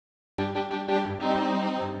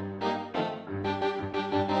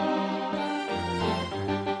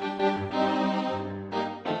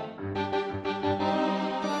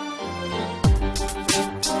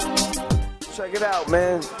it out,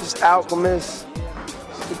 man. Just Alchemist.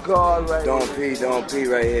 It's the God right here. Don't pee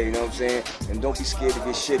right here, you know what I'm saying? And don't be scared to get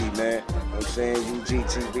shitty, man. You know what I'm saying?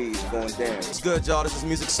 UGTV is going down. It's good, y'all. This is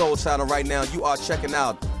Music Soul Channel right now. You are checking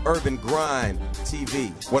out Urban Grind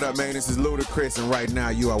TV. What up, man? This is Ludacris, and right now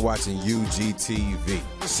you are watching UGTV.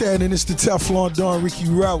 What's happening? It's the Teflon Don Ricky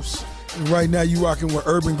Rouse. And right now you rocking with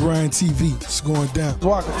Urban Grind TV. It's going down.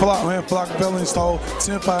 Waka Flock, man. Flock Bell install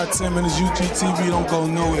 10 5 10 minutes. UGTV don't go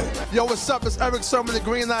nowhere. Yo, what's up? It's Eric Sermon, the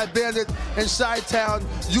Green Light Bandit in Chi-Town.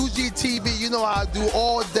 UGTV, you know how I do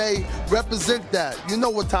all day. Represent that. You know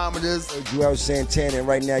what time it is. Joel Santana, and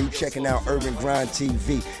right now you checking out Urban Grind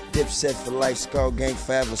TV. Dipset for life, Skull Gang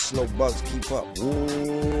forever, Slow Bucks, keep up.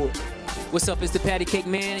 Ooh. What's up, it's the Patty Cake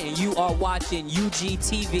Man, and you are watching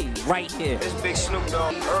UGTV right here. It's Big Snoop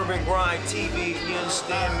Dogg, Urban Grind TV, you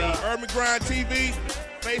understand me? Urban Grind TV,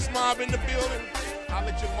 Face Mob in the building. I'll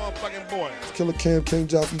let your motherfucking boy. Killer Cam, King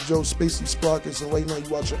Joffrey, Joe, Spacey, Sprockets, and right now you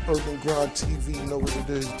watching Urban Grind TV. You know what it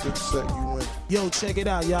is, Dipset, you win. Yo, check it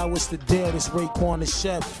out, y'all. What's the deal? It's Raekwon the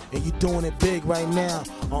Chef, and you doing it big right now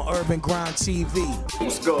on Urban Grind TV.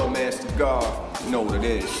 What's good, Master God? You know what it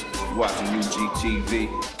is. You watching UGTV.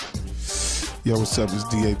 Yo, what's up? It's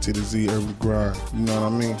DA to the Z, Urban Grind. You know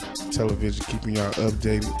what I mean? Television, keeping y'all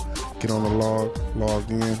updated. Get on the log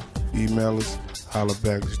in, email us, holla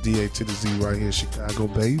back. It's DA to the Z right here, Chicago,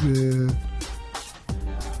 baby.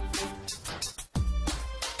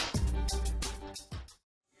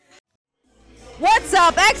 What's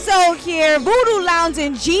up? XO here, Voodoo Lounge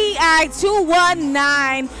in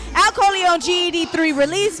GI219. Koleon GED 3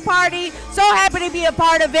 release party. So happy to be a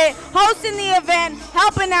part of it. Hosting the event,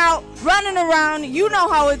 helping out, running around. You know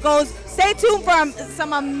how it goes. Stay tuned for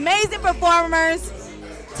some amazing performers.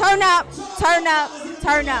 Turn up, turn up,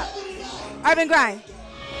 turn up. Urban Grind.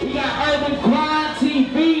 We got Urban Grind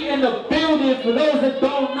TV in the building. For those that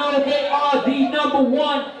don't know, they are the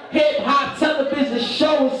 #1 hip-hop television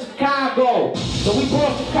show in Chicago. So we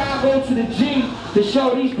brought Chicago to the G to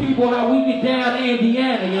show these people how we get down in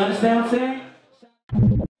Indiana. You understand what I'm saying?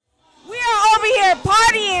 We are over here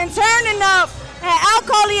partying, turning up at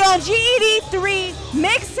Koleon GED 3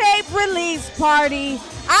 mixtape release party.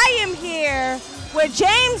 I am here with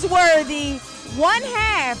Jaymes Worthy, one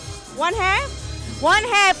half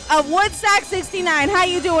of Woodstock 69. How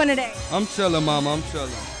you doing today? I'm chilling, Mama. I'm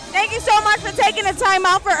chilling. Thank you so much for taking the time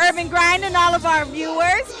out for Urban Grind and all of our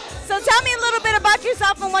viewers. So tell me a little bit about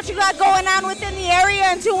yourself and what you got going on within the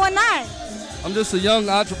area in 219. I'm just a young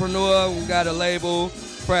entrepreneur. We got a label,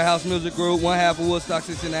 Frat House Music Group, one half of Woodstock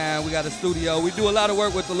 69. We got a studio. We do a lot of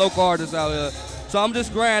work with the local artists out here. So I'm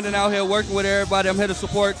just grinding out here, working with everybody. I'm here to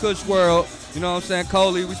support Kush World. You know what I'm saying?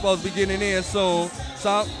 Coley, we supposed to be getting in soon.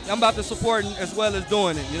 So I'm about to support as well as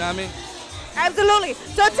doing it. You know what I mean? Absolutely.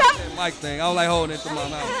 So tell me. Mic thing. I don't like holding it to my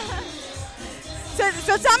mouth.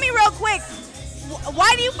 So tell me real quick,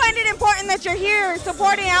 why do you find it important that you're here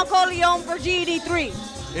supporting Koleon for GED 3?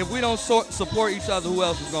 If we don't support each other, who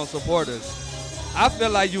else is going to support us? I feel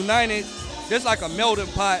like united, there's like a melting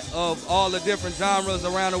pot of all the different genres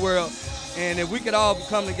around the world. And if we could all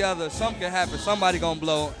come together, something can happen. Somebody gonna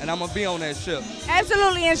blow, and I'm gonna be on that ship.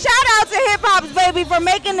 Absolutely, and shout out to Hip Hop's Baby for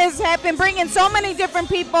making this happen, bringing so many different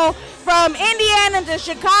people from Indiana to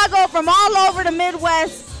Chicago, from all over the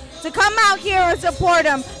Midwest to come out here and support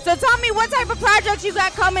them. So tell me what type of projects you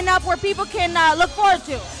got coming up where people can look forward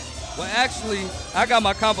to. Well, actually, I got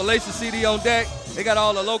my compilation CD on deck. They got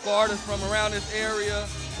all the local artists from around this area.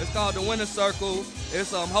 It's called The Winner Circle.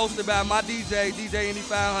 It's hosted by my DJ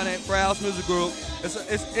ND500, Frat House Music Group.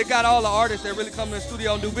 It got all the artists that really come in the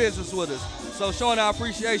studio and do business with us. So showing our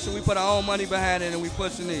appreciation, we put our own money behind it and we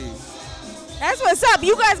pushing these. That's what's up.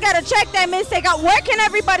 You guys got to check that mixtape out. Where can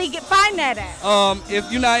everybody find that at? If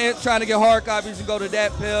you're not trying to get hard copies, you go to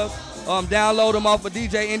DatPiff. Download them off of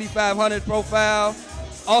DJ ND500 profile.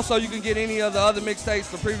 Also, you can get any of the other mixtapes,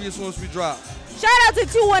 the previous ones we dropped. Shout out to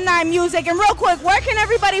 219 Music. And real quick, where can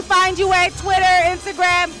everybody find you at? Twitter,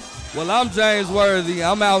 Instagram? Well, I'm Jaymes Worthy.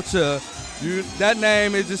 I'm out here. That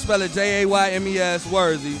name is just spell it Jaymes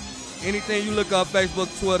Worthy. Anything you look up, Facebook,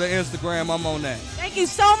 Twitter, Instagram, I'm on that. Thank you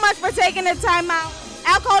so much for taking the time out.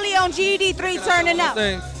 Koleon GED 3 turning up.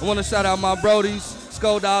 I want to shout out my brodies,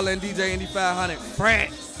 Dollaz and DJ ND500.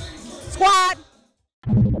 France. Squad.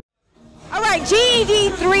 All right,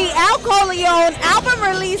 GED 3, Koleon album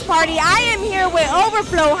release party. I am here with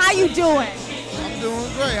Ovaflo. How you doing? I'm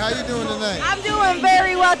doing great. How you doing tonight? I'm doing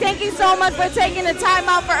very well. Thank you so much for taking the time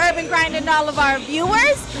out for Urban Grind and all of our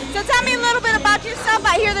viewers. So tell me a little bit about yourself.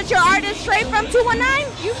 I hear that you're artist straight from 219.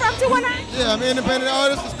 You from 219? Yeah, I'm an independent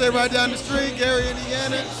artist. I stay right down the street, Gary,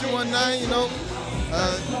 Indiana, 219, you know.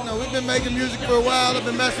 You know, we've been making music for a while. I've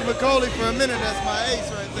been messing with Kole for a minute. That's my ace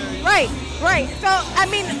right there. You know? Right. So, I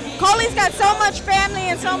mean, Kole's got so much family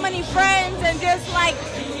and so many friends and just like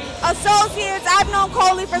associates. I've known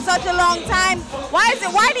Kole for such a long time.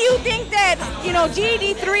 Why do you think that, you know,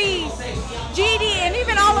 GED 3, GED, and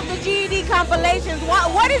even all of the GED compilations,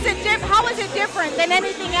 what is it? How is it different than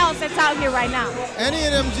anything else that's out here right now? Any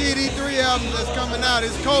of them GED 3 albums that's coming out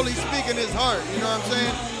is Kole speaking his heart. You know what I'm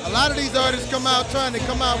saying? A lot of these artists come out trying to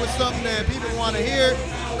come out with something that people want to hear.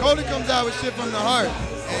 Kole comes out with shit from the heart.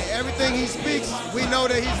 And everything he speaks, we know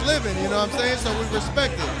that he's living, you know what I'm saying? So we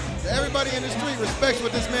respect it. Everybody in the street respects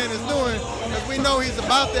what this man is doing because we know he's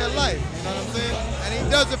about that life, you know what I'm saying? And he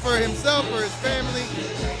does it for himself, for his family.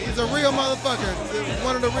 He's a real motherfucker.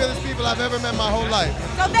 One of the realest people I've ever met my whole life.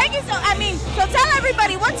 So thank you. So tell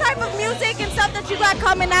everybody what type of music and stuff that you got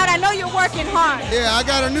coming out. I know you're working hard. Yeah, I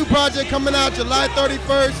got a new project coming out July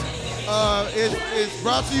 31st. It's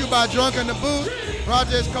brought to you by Drunk in the Booth.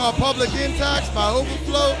 Project's called Public Intox by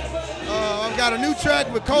Ovaflo. I've got a new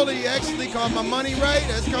track with Kole actually called My Money Right.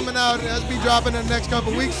 That's coming out. That's be dropping in the next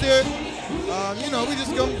couple weeks here. You know, we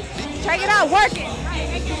just gonna check it out. Working,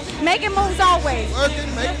 making moves always.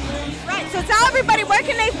 Working, making moves. Right. So tell everybody, where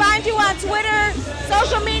can they find you on Twitter,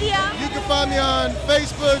 social media? You can find me on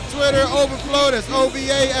Facebook, Twitter, Ovaflo. That's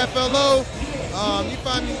OVAFLO. You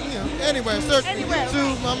find me, you know, anywhere. Search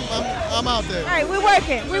YouTube. I'm out there. All right, we're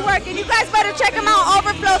working. You guys better check them out.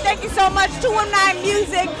 Ovaflo. Thank you so much. 219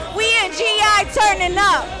 Music. We in GI turning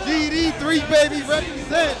up. GED 3, baby,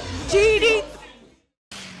 represent. GED.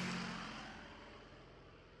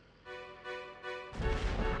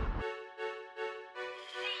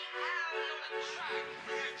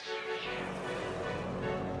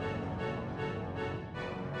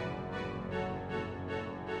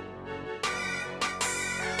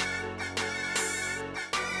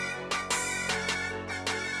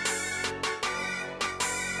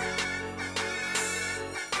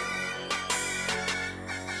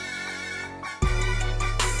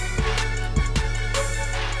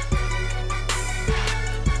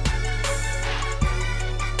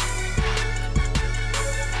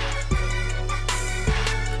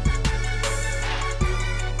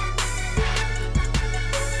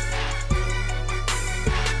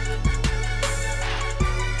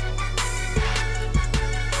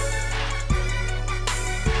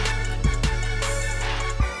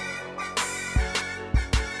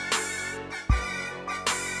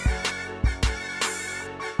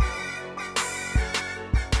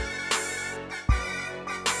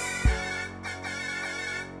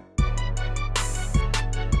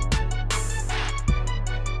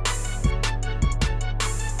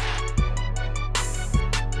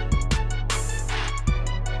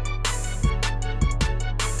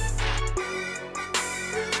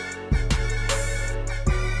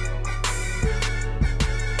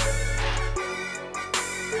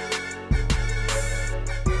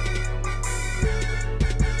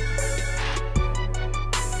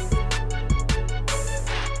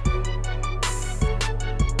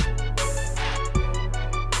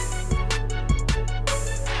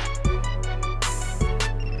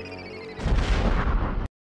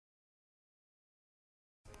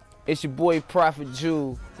 It's your boy Prophet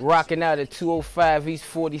Jew, rocking out at 205 East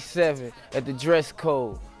 47 at the Dress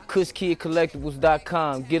Code.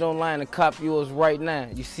 KushKidCollectibles.com. Get online and cop yours right now.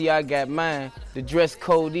 You see, I got mine. The dress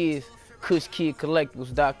code is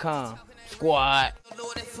KushKidCollectibles.com. Squad.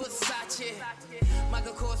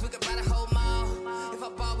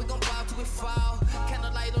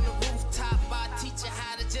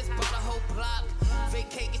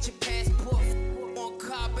 Vacate, get your passport. On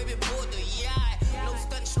car, baby, border, yeah. No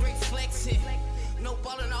stunning, straight flexing. No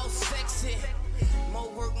ballin', all sexy. More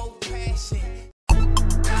work, more passion.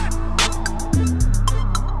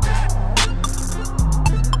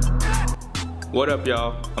 What up,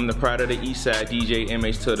 y'all? I'm the pride of the East Side, DJ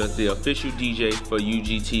MH2DA, the official DJ for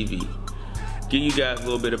UGTV. Give you guys a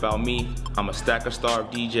little bit about me. I'm a Stacker Star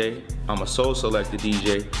DJ, I'm a Soul Selector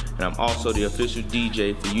DJ, and I'm also the official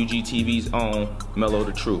DJ for UGTV's own Melo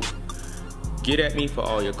the Truth. Get at me for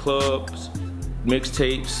all your clubs,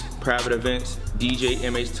 mixtapes, private events,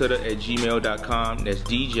 DJMH2DA@gmail.com. That's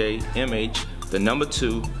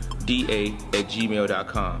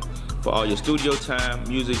DJMH2DA@gmail.com. For all your studio time,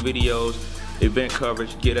 music videos, event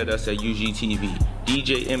coverage, get at us at UGTV.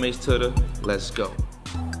 DJ MH2DA, let's go.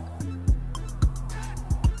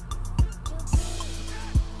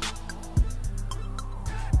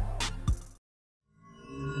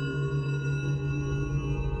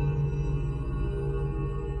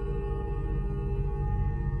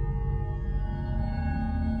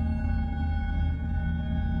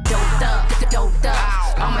 Doped up.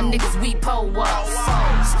 niggas, we pull up.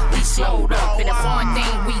 Foes, we slowed up. In a foreign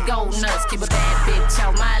thing, we go nuts. Keep a bad bitch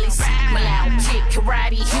out, Miley. Melo, kick,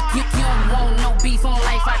 karate. You don't want no beef on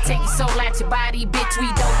life. I take your soul out your body, bitch. We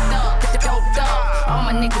doped up. All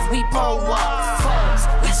my niggas, we pull up. Foes,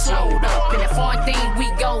 we slowed up. In a foreign thing,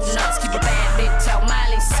 we go nuts. Keep a bad bitch out,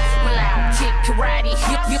 Miley. Melo, kick, karate.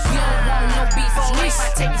 You don't want no beef on life.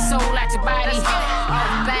 I take your soul out your body.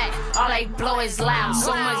 All back. All they blow is loud,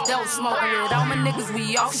 so much dope smoking with all my niggas,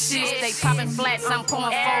 we off shit. They popping flats, I'm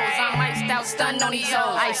pouring foes. I'm iced out, stunned on these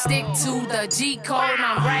hoes. I stick to the G code,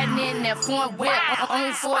 I'm riding in that foreign whip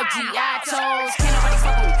on 4 GI toes. Can't nobody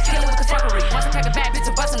fuck with me, kill it with the fuckery. Once I crack a bad bitch,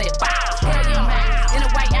 I'm busting it. Bow, hell yeah, I'm high. In a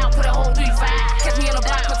white out, put a whole 3-5. Catch me on the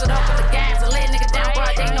block, put it up with the gas. A lit nigga down,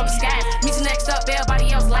 broad, they know the skies. Misha next up, everybody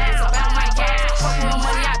else last. About my cash, fuck with my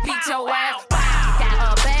money, I beat your ass. Got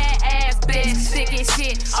a bad ass bitch, sick as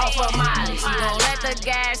shit off of Molly. She gon' let the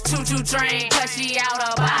gas choo-choo train, cause she out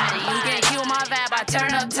her body. You can kill my vibe, I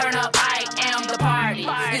turn up, I am the party.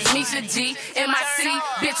 It's Misha G, MIC,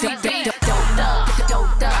 bitch, we beat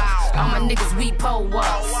doped up. All my niggas, we pull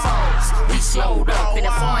up. Foes, we slowed up. In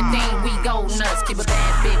a foreign thing, we go nuts. Keep a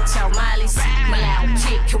bad bitch out, Miley. Melo,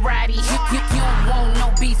 kick, karate. You don't want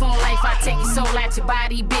no beef on life. I take your soul out your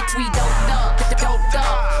body, bitch, we doped up.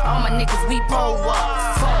 All my niggas, we pull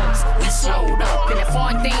up. Foes, we slowed up. In a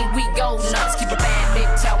foreign thing, we go nuts. Keep a bad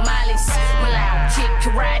bitch out, Miley. Melo, kick,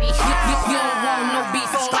 karate. You don't want no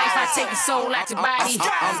beef on life. I take your soul out your body.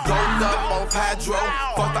 I'm gold up off hydro.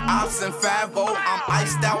 Fuck the ops and 5-0. I'm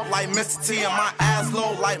iced out like Mr. T and my ass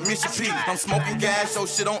low like Misha P. I'm smoking gas, your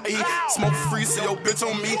shit on E. Smoke free, so your bitch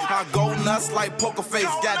on me. I go nuts like poker face.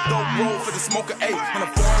 Got dope roll for the smoker 8. In a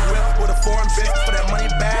foreign whip with a foreign bitch. For that money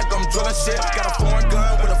bag, I'm drilling shit. Got a foreign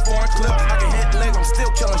gun with a foreign clip. I can hit leg, I'm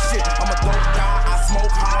still killing shit. I'm a dope guy, I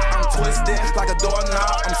smoke high. I'm twisted like a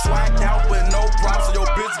doorknob. I'm swagged out with no props. So your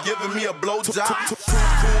bitch giving me a blowjob. Too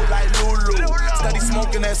cool like Lulu. Steady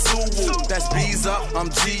smoking that Suwu. That's B's up, I'm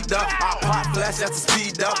G'd up. I pop flash, that's a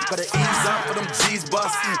speed up. Gotta ease up for them G's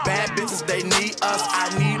bust. Bad bitches, they need us. I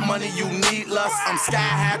need money, you need lust. I'm sky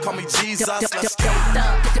high, call me Jesus. Let's go.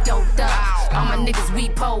 Doped up. All my niggas, we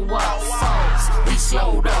pull up. Foes, we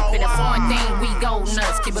slowed up. In a foreign thing, we go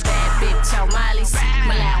nuts. Keep a bad bitch out, Miley.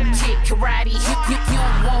 Melo, kick, karate. You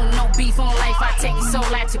don't want no beef on life. I take your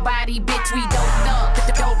soul out your body, bitch, we doped up.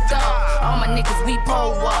 All my niggas, we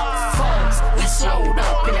pull up. Foes, we slowed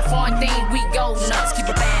up. In a foreign thing, we go nuts. Keep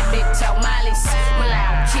a bad bitch out, Miley.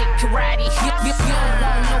 Melo, kick, karate. You don't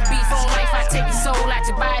want no beef on life. I take your soul out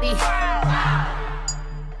your body.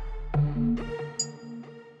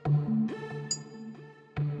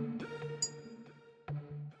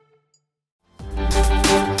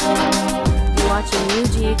 Watching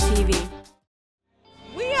UGTV.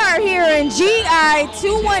 We are here in GI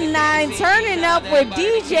 219 turning up with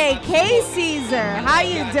DJ K Caesar. How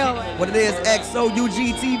you doing? What it is, XO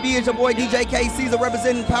UGTV, is your boy DJ K Caesar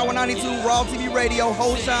representing Power 92, Raw TV Radio,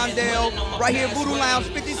 Ho Shondale, right here Voodoo Lounge,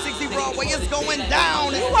 5060 Broadway. It's going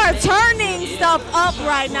down. You are turning stuff up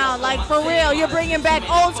right now, like for real. You're bringing back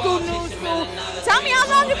old school, new school. Tell me, how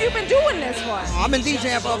long have you been doing this for? I've been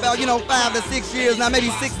DJing for about, 5 to 6 years now, maybe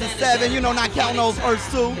 6 to 7, not counting those first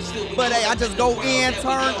 2. But hey, I just go in,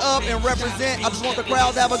 turn up, and represent. I just want the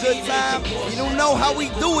crowd to have a good time. You don't know how we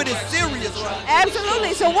do it. It's serious, right?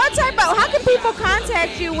 Absolutely. So how can people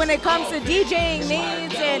contact you when it comes to DJing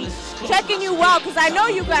needs and checking you out? Because I know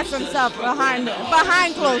you got some stuff behind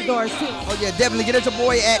closed doors too. Oh yeah, definitely get at your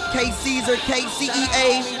boy at K Caesar,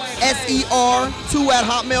 KCEASER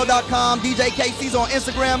 2@hotmail.com. DJ K Caesar on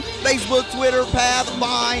Instagram, Facebook, Twitter, Path,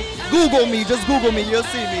 Vine. Google me, just Google me, you'll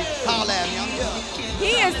see me. Holla at me, I'm here.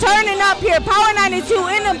 He is turning up here. Power 92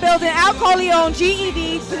 in the building. Al Koleon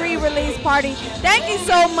GED 3 release party. Thank you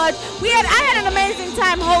so much. I had an amazing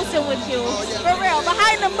time hosting with you. For real.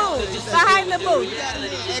 Behind the booth.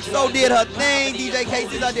 XO did her thing. DJ K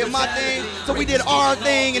Caesar did my thing. So we did our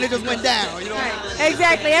thing and it just went down. Right.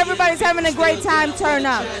 Exactly. Everybody's having a great time. Turn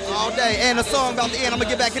up. All day. And the song about to end. I'm going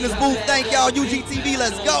to get back in this booth. Thank y'all. UGTV.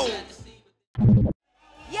 Let's go.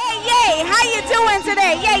 Yay! How you doing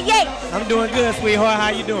today? Yay! I'm doing good, sweetheart. How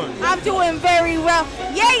you doing? I'm doing very well.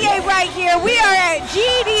 Yay! Right here. We are at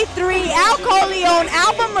GED 3 Al Koleon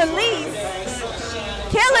album release.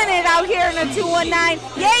 Killing it out here in the 219.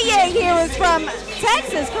 Yay here is from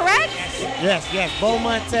Texas, correct? Yes.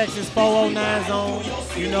 Beaumont, Texas, 409 zone.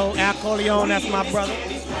 Al Koleon, that's my brother.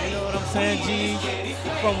 You know what I'm saying? G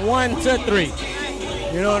from 1 to 3.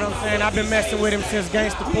 You know what I'm saying? I've been messing with him since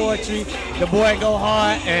Gangsta Poetry. The boy go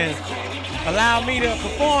hard and allow me to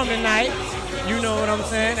perform tonight. You know what I'm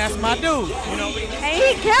saying? That's my dude. And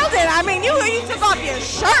he killed it. I mean, you took off your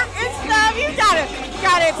shirt and stuff. You got a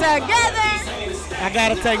got it together. I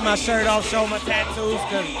gotta take my shirt off, show my tattoos,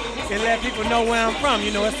 because it let people know where I'm from.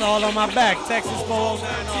 You know, it's all on my back. Texas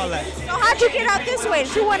 409, all that. So how'd you get out this way,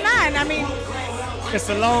 219? I mean, it's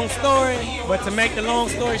a long story, but to make the long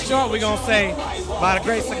story short, we're gonna say, by the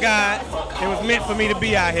grace of God, it was meant for me to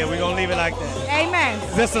be out here. We're gonna leave it like that. Amen.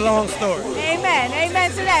 This is a long story. Amen.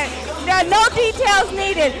 Amen to that. There are no details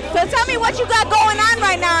needed. So tell me what you got going on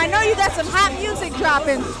right now. I know you got some hot music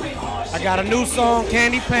dropping. I got a new song,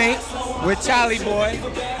 Candy Paint, with Charlie Boy.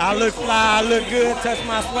 I look fly, I look good, touch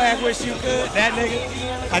my swag, wish you could, that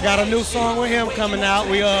nigga. I got a new song with him coming out.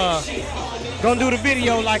 We gonna do the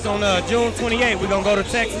video like on June 28th. We're gonna go to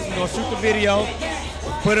Texas, we're gonna shoot the video,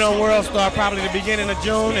 put it on World Star probably the beginning of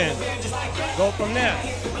June and go from there.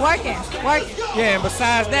 Working. Yeah, and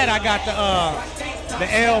besides that, I got the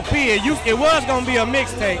LP. It was gonna be a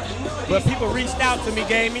mixtape, but people reached out to me,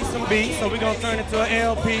 gave me some beats, so we're gonna turn it to an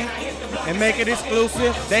LP and make it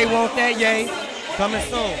exclusive. They want that, yay. Coming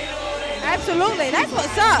soon. Absolutely, that's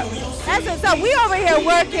what's up. That's what's up. We over here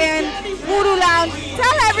working Voodoo Lounge.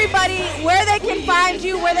 Tell everybody where they can find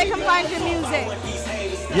you, where they can find your music.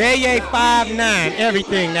 Yay59,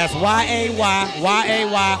 everything. That's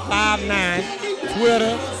YAY59.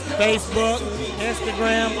 Twitter, Facebook,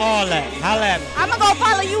 Instagram, all that. Holla at me. I'm gonna go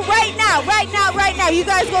follow you right now. You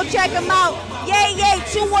guys go check them out. Yay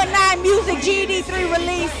 219 Music, GED 3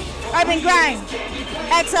 release, Urban Grind,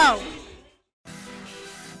 XO.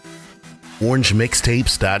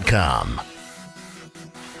 OrangeMixtapes.com.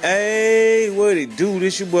 Hey, what it do?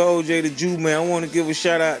 This your boy OJ the Jew, man. I want to give a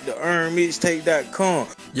shout out to UrbanMixtape.com.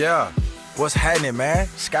 Yeah, what's happening, man?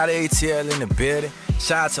 Scotty ATL in the building.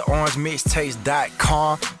 Shout out to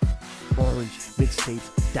OrangeMixtapes.com.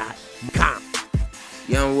 OrangeMixtapes.com.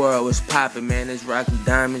 Young World, what's poppin', man? It's Rocky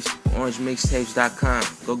Diamonds, OrangeMixtapes.com.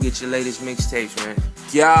 Go get your latest mixtapes, man.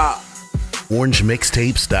 Yeah.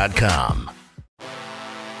 OrangeMixtapes.com.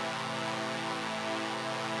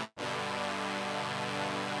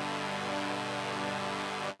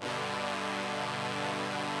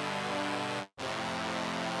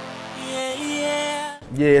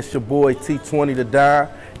 Yeah, it's your boy T20 the Dime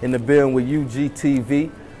in the building with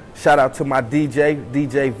UGTV. Shout out to my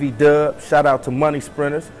DJ V-Dub. Shout out to Money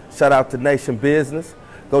Sprinters. Shout out to Nation Business.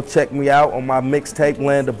 Go check me out on my mixtape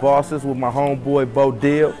Land of Bosses with my homeboy Bo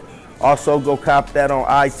Deal. Also go cop that on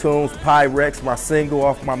iTunes, Pyrex, my single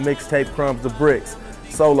off my mixtape Crumbs of Bricks.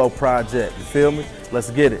 Solo project, you feel me?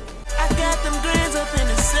 Let's get it.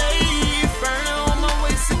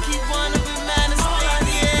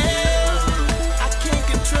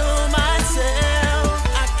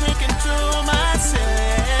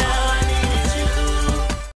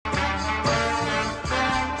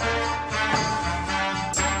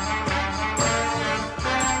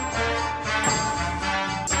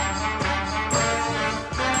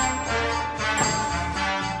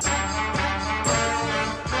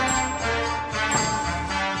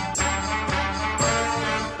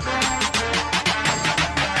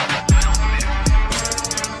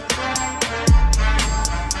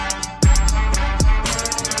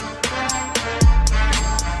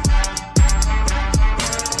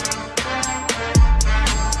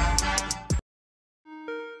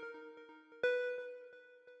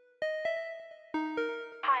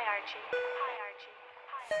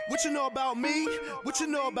 What you know about me? What you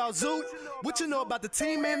know about Zoo? What you know about the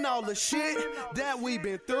team and all the shit that we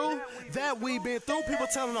been through? People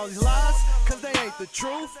telling all these lies, cause they ain't the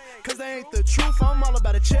truth. I'm all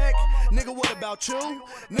about a check. Nigga, what about you?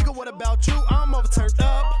 I'm over turned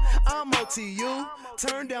up. I'm OTU.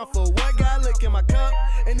 Turned down for what? Got lick in my cup.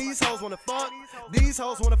 And these hoes wanna fuck.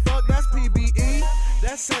 That's PBE.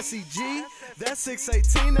 That's SCG. That's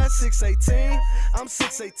 618. I'm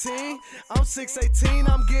 618.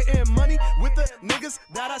 I'm getting money with the niggas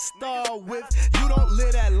that I start with. You don't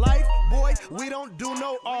live that life, boy. We don't do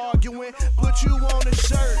no arguing. Put you on a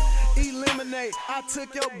shirt, eliminate. I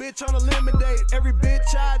took your bitch on a lemonade. Every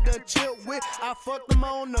bitch I done chilled with, I fucked them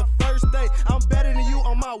on the first day. I'm better than you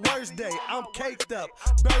on my worst day. I'm caked up,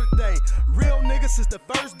 birthday. Real nigga since the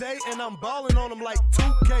first day, and I'm balling on them like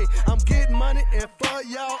 2K. I'm getting money, and for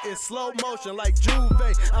y'all it's slow motion like Juve.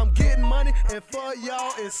 I'm getting money, and for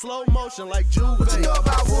y'all it's slow motion like Juve. What you know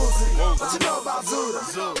about Woozy? What you know about Zuda?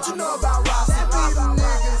 What you know about Rossi?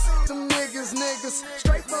 Them niggas,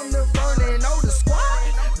 straight from the burning, know the squad.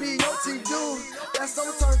 B.O.T. dude, that's so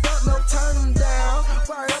turned up, no turning down.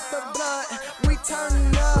 Fire up the blunt, we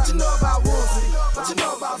turning up. What you know about Woozy? What you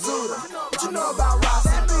know about Zuda? What you know about Rossi?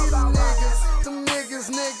 Them niggas,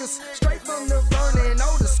 straight from the burning,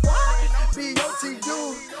 know the squad. B.O.T.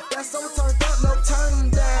 dude, that's so turned up, no turning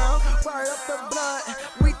down. Fire up the blunt,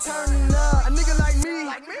 we turning up. A nigga like me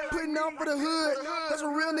the hood. That's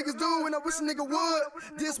what real niggas do, and I wish a nigga would.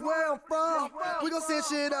 This where I'm from, we gon' send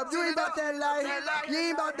shit up. You ain't about that life, you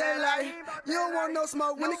ain't about that life. You don't want no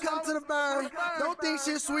smoke when it comes to the burn. Don't think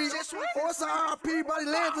shit sweet, or it's a RP, body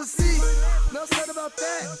land to see. No said about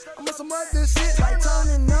that, I'm on some other shit, like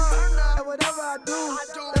turning up. And whatever I do,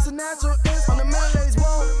 that's a natural instinct. On the Malays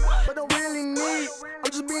won't, but don't really need.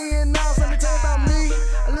 I'm just being honest, let me tell you about me.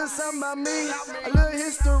 A little something about me, a little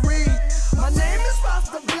history. My name is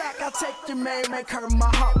Rasta Black, I take your man, make her my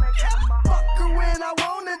hoe. Fuck her when I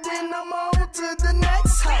want her, then I'm on to the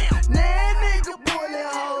next hoe. Nah, nigga pulling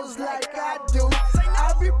hoes like I do.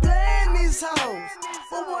 I be playing these hoes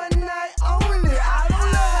for one night only. I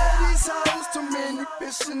don't love these hoes, too many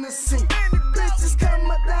fish in the sea. Bitches come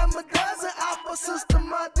a dime a dozen, alpha sister,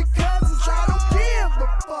 mother, cousins. I don't give a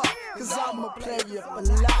fuck, cause I'm a player for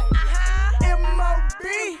life.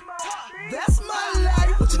 M.O.B., that's my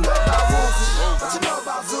life. What you know about Wolfie? What you know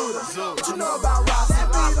about Zuda? What you know about Rossi?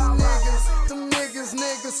 Be them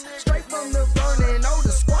niggas, straight from the burning, know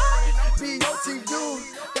the squad. B.O.T. dude,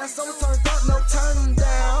 that's so turned up, no turning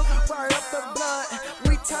down. Fire up the blunt,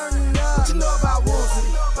 we turning up. What you know about Wolfie?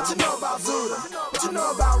 What you know about Zuda? What you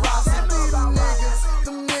know about Rossi? Be them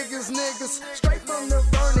niggas, straight from the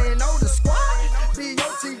burning, know the squad.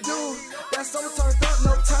 B.O.T. dude, that's so turned up,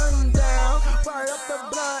 no turning down. Fire up the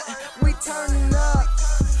blunt, we turning up.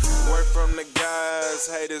 Word from the guys,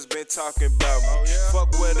 haters been talking about me.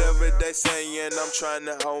 Fuck whatever they saying, I'm trying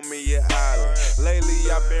to own me an island.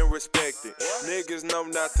 Lately I've been respected, niggas know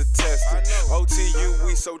not to test it. OTU,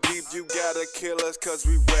 we so deep, you gotta kill us cause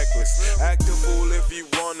we reckless. Act a fool if you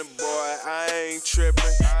want it, boy, I ain't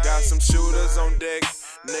tripping. Got some shooters on deck,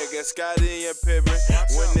 nigga, Scotty and Pippen.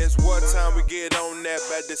 When it's wartime, we get on that.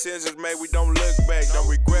 Bad decisions made, we don't look back. Don't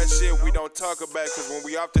regret shit, we don't talk about. Cause when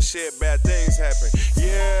we off the shit, bad things happen.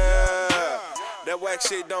 Yeah, that whack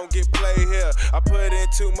shit don't get played here. I put in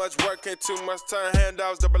too much work and too much time,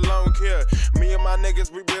 handouts that belong here. Me and my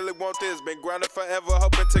niggas, we really want this. Been grinding forever,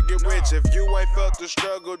 hoping to get rich. If you ain't felt the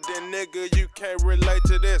struggle, then nigga, you can't relate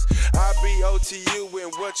to this. I be OTU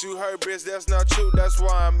and what you heard, bitch, that's not true. That's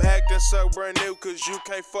why I'm acting so brand new, cause you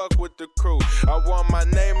can't fuck with the crew. I want my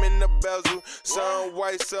name in the bezel, some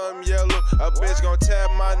white, some yellow. A bitch gon' tap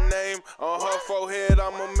my name on her forehead,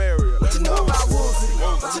 I'ma marry her. What you know about Wolfie?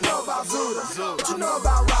 What you know about Zuda? What you know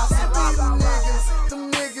about Rossi? Be them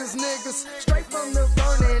niggas, straight from the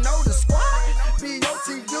burning, know the squad.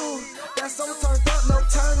 B.O.T. dude, that's so turned up, no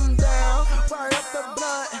turning down. Fire up the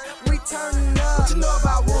blunt, we turning up. What you know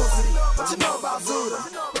about Wolfie? What you know about Zuda?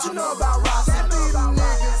 What you know about Rossi? Be them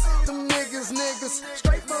niggas,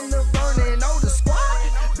 straight from the burning, know the squad.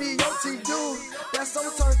 B.O.T. dude, that's so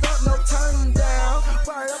turned up, no turning down.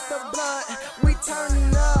 Fire up the blunt, we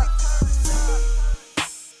turning up.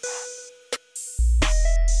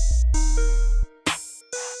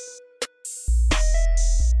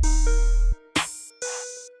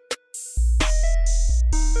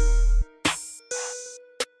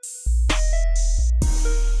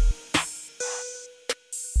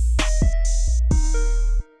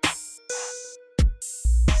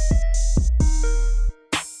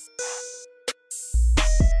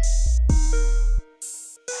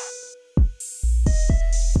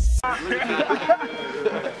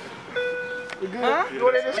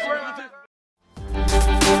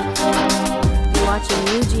 You're watching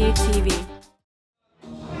UrbanGrindTV.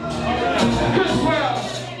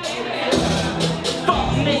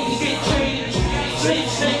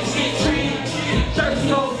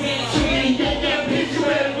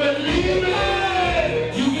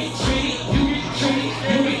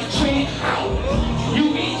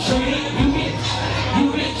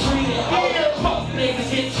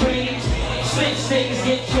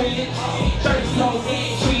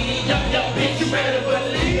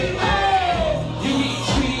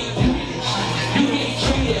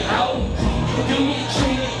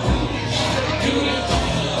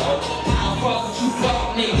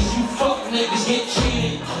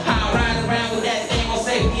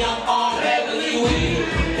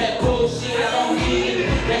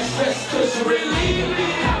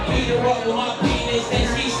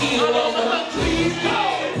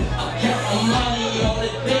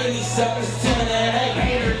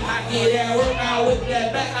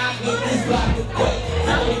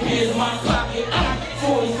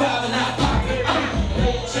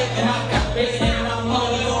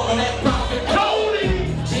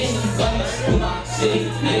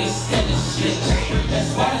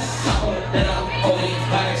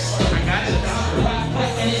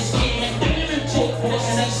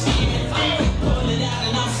 Pulling out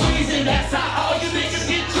and I'm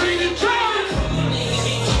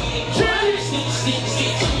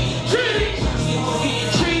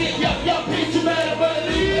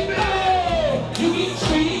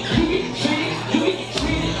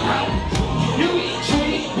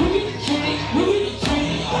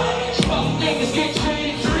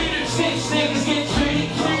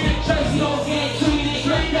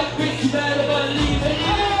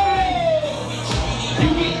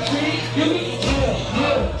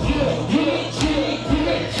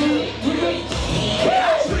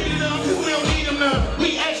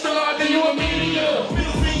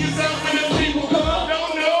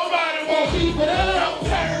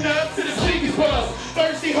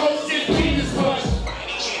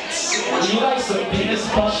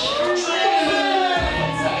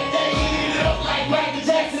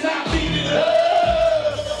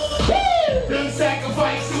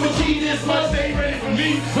eat this much, they ready for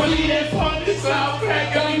me. Believe that part, this South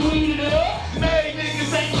Pack, I ain't weeded up. Made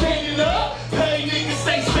niggas ain't cleaning up. Pay niggas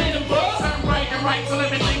ain't spinning bucks. I'm right and right till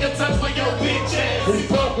everything a touch for your bitch ass. We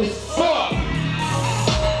broke as fuck.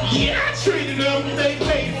 Yeah, I treated them, they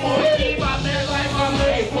paid for it. Keep my man like my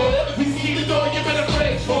leg for it. We see the door, you better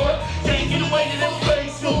brace for it. Can't get away in them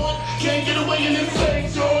face scores. Can't get away in them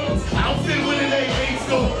fake shorts. Outfitt with an A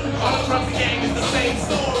score. All across the gang is the same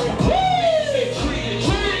story. Get treated,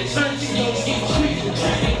 church gon' get treated.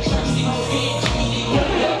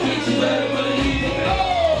 Bitch, you better believe it.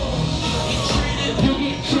 You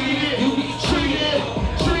get treated, you get treated,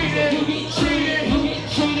 treated, you get treated, you get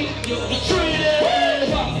treated, you get treated.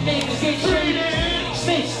 Niggas get treated,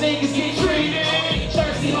 snitch niggas get treated,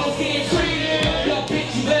 thirsty hoes get treated. Yo,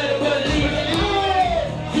 bitch, you better believe it.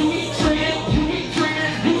 You get treated, you get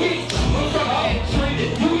treated, you get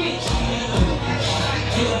treated, you get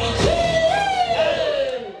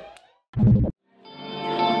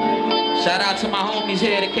Shout out to my homies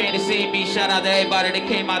here that came to see me. Shout out to everybody that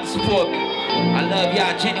came out to support me. I love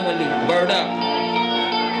y'all genuinely. Word up.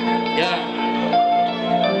 Yeah.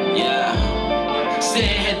 Sitting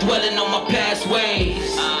here dwelling on my past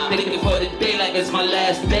ways. Thinking for the day like it's my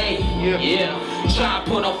last day. Yeah. Trying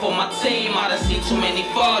to put on for my team. I done seen too many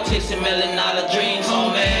fall, chasing $1,000,000 dreams.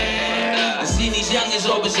 Oh man. I seen these youngins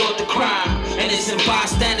always go to crime. Innocent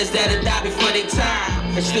bystanders that'll die before their time.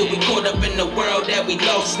 And still we caught up in the world that we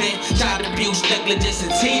lost in. Child abuse, negligence,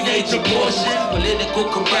 and teenage abortion. Political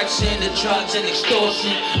correction, the drugs and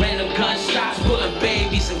extortion. Random gunshots, pulling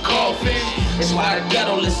babies in coffins. That's why the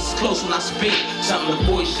ghetto list is close when I speak. Some of the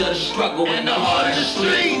voice of the struggle in the heart of the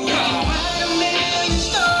street.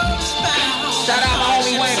 Shout out my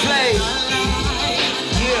homie Wayne Play.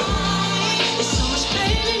 Yeah.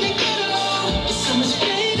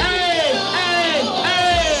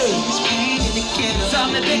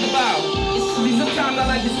 Something to think about. See, sometimes I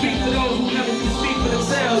like to speak for those who never can speak for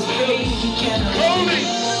themselves.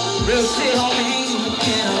 Real shit, homie.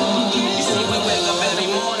 You see, we wake up every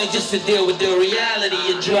morning just to deal with the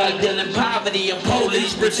reality of drug dealing, poverty, and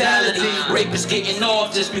police brutality. Rapists getting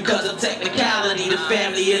off just because of technicality. The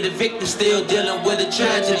family of the victim still dealing with a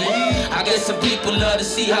tragedy. I guess some people love to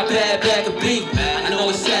see how bad could be. I know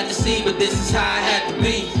it's sad to see, but this is how it had to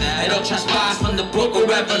be. It all transpires from the book of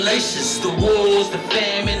Revelations. The wars, the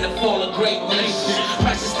famine, the fall of great nations.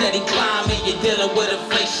 Prices steady climbing, you're dealing with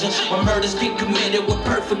inflation. When murders get committed with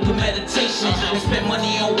perfect premeditation. They spend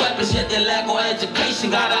money on weapons, yet they lack on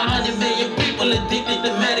education. Got 100 million people addicted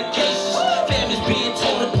to medications. Families being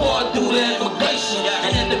torn apart through the immigration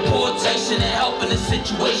and then deportation and helping the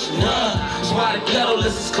situation. That's why the ghetto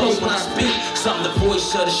list is close when I speak. Some of the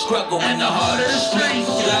voice of the struggle in the heart of the streets.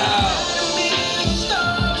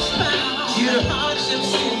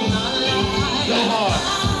 Go hard.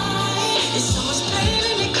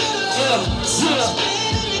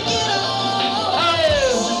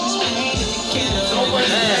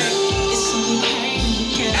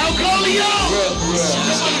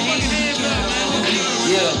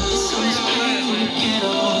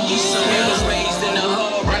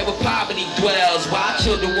 Dwells while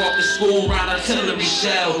children walk to school round artillery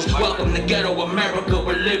shells. Welcome to ghetto America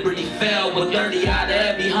where liberty fell. With 30 out of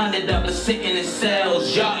every 100 of us sitting in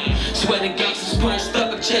cells. Swear the gangsters put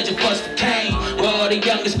stuck up changing first to Cain. Where all the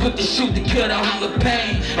youngest put to shoot to kill the hunger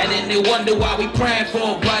pain. And then they wonder why we praying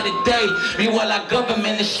for a brighter day. Meanwhile our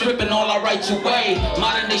government is stripping all our rights away.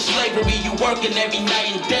 Modern day slavery, you working every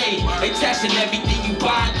night and day. They taxing everything you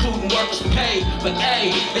buy, including workers' pay. But hey,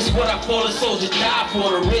 it's what our fallen soldiers die for.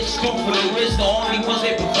 The rich scoop for the rich, the only ones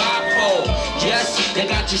they provide for. Yes, they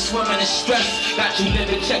got you swimming in stress. Got you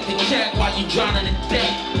living check to check while you drowning in debt.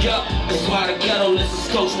 Yup, that's why the ghetto list is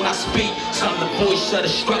close when I speak. Some of the voice of the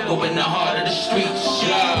struggle in the heart of the streets.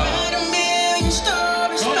 Yeah.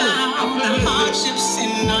 Stories found and hardships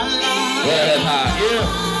in our lives.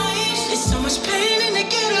 There's so much pain in the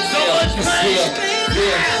ghetto. So much pain.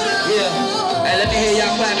 Yeah. Hey, let me hear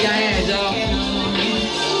y'all clap your hands, y'all.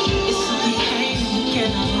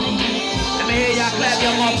 Let me hear y'all clap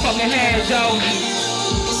your motherfucking hands, y'all.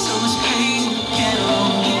 There's so much pain in the ghetto.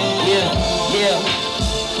 Yeah.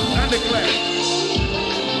 Underclap.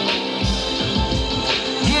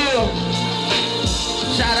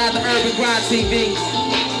 Shout out to UrbanGrindTV.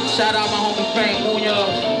 Shout out my homie Frank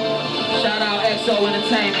Munoz. Shout out XO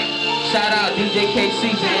Entertainment. Shout out DJ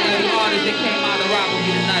KC and every artist that came out to rock with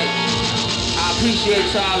me tonight. I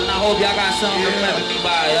appreciate y'all and I hope y'all got something to remember me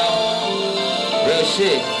by, y'all. Real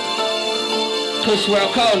shit. Push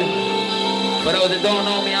World Kolean. For those that don't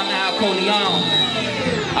know me, I'm Al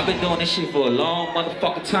Koleon. I've been doing this shit for a long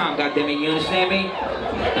motherfucking time, goddammit, you understand me?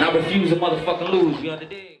 And I refuse to motherfucking lose, you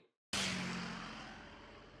understand?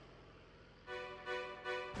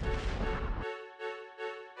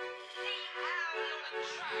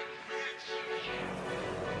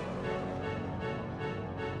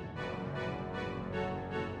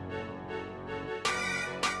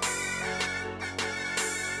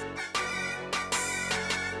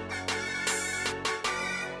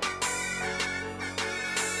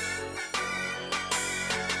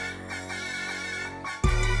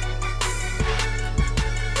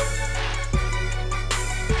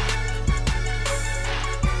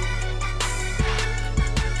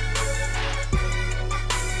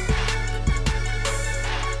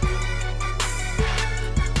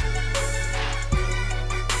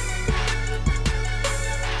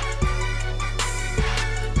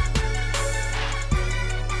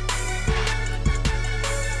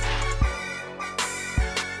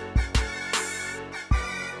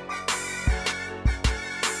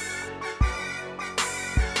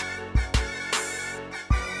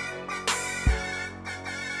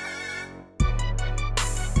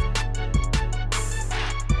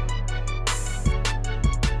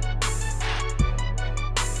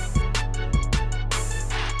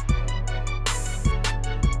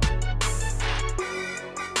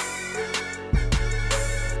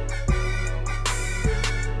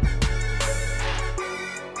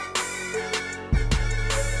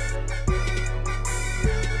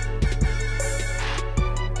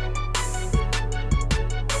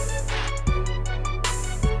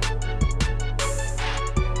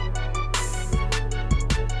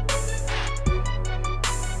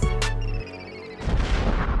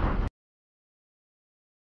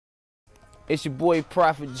 It's your boy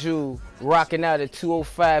Prophet Jew, rocking out at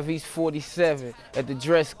 205 East 47 at the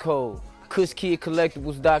Dress Code.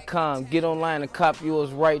 KushKidCollectibles.com. Get online and cop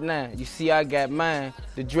yours right now. You see, I got mine.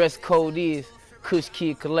 The dress code is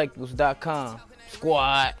KushKidCollectibles.com.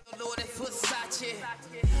 Squad.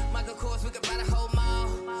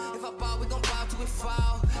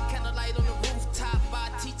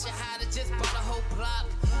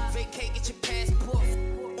 Vacate, get your passport.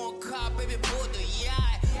 On car, baby, board the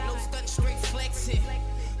yacht. No stunt, straight flexing.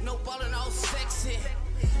 No ballin', all sexy.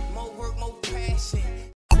 More work, more passion.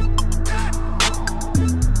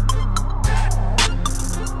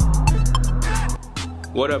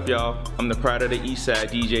 What up, y'all? I'm the pride of the East Side,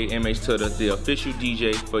 DJ MH2DA, the official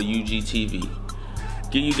DJ for UGTV.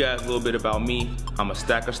 Give you guys a little bit about me. I'm a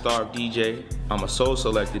Stacker Star DJ, I'm a Soul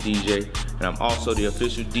Selector DJ, and I'm also the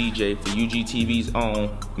official DJ for UGTV's own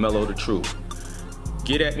Melo the Truth.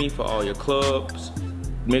 Get at me for all your clubs,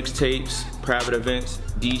 mixtapes, private events,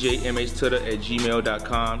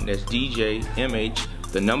 DJMH2DA@gmail.com. That's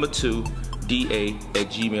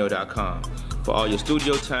DJMH2DA@gmail.com. For all your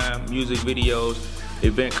studio time, music videos,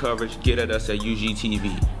 event coverage, get at us at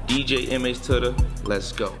UGTV. DJ MH2DA,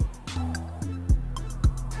 let's go.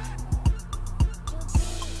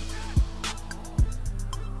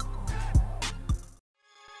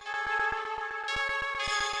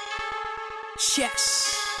 Yes.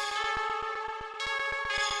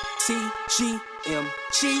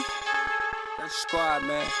 TGMG. That's the squad,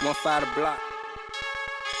 man. 1-5 the block.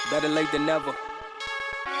 Better late than never.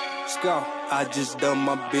 Let's go. I just done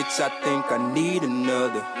my bitch, I think I need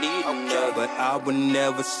another. But I would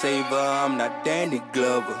never save her, I'm not Danny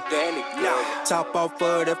Glover. Top off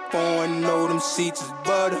of that foreign, know them seats is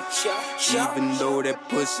butter. Even though that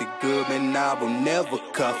pussy good, man, I will never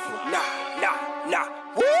cuff her.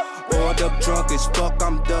 Bored up drunk as fuck,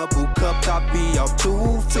 I'm double cupped, I be out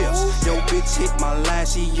 2/5. Yo bitch hit my line,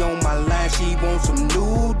 she on my line, she want some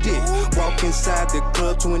new dick. Walk inside the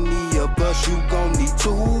club, 20 of us, you gon' need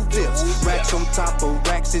 2 dips. Racks on top of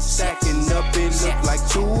racks, it's stacking up, it look like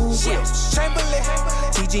 2 whips.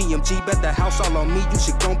 TGMG, bet the house all on me, you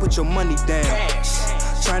should gon' put your money down.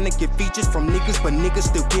 Trying to get features from niggas, but niggas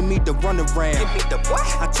still give me the runaround.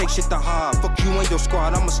 I take shit to hard, fuck you and your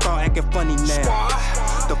squad, I'ma start acting funny now.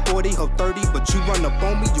 The 40 or 30, but you run up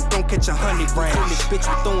on me, you gon' catch 100 rounds. In this bitch,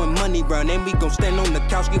 we throwing money round, and we gon' stand on the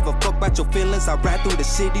couch, give a fuck about your feelings. I ride through the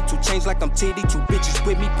city, 2 chains like I'm Titty, 2 bitches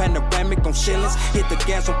with me, panoramic on shillings. Hit the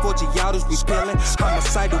gas on 40 autos, we spillin'.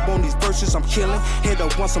 Homicidal on these verses, I'm killin'. Hit her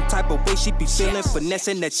one some type of way, she be feelin'.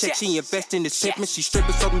 Finessing that check, she invest in this pimpin'. She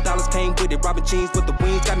strippin', so them dollars came with it. Robbing jeans with the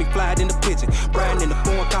wings, got me flying in the pigeon. Riding in the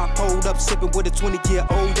foreign car, pulled up, sippin' with a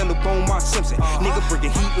 20-year-old yellow bone Mark Simpson. Nigga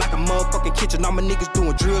bringing heat like a motherfucking kitchen. All my niggas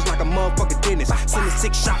doing drills like a motherfucking dentist. Sending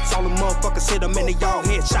 6 shots, all the motherfuckers hit them and they all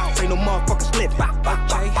headshots. Ain't no motherfuckers living.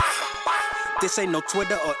 Okay. This ain't no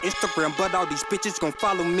Twitter or Instagram, but all these bitches gon'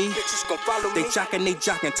 follow me. They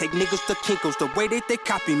jockin', take niggas to Kinkos the way that they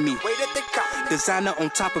copy me. Designer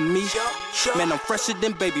on top of me. Man, I'm fresher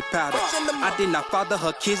than baby powder. I did not father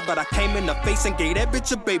her kids, but I came in the face and gave that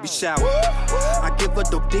bitch a baby shower. I give her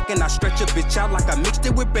dope dick and I stretch a bitch out like I mixed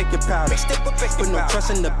it with baking powder. Put no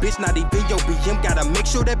trust in the bitch, not even your BM. Gotta make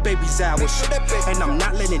sure that baby's ours. And I'm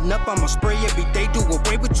not letting up, I'ma spray every day. Do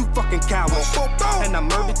away with you fucking cowards. And I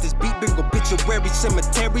murdered this beat bingo obituary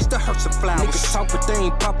cemeteries to hurt some flowers. Niggas talk but they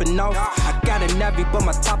ain't popping off. I got a navvy but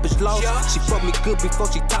my top is lost. She fucked me good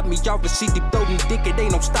before she topped me off. And she deep throating dick, it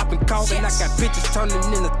ain't no stopping calls. And I got bitches turning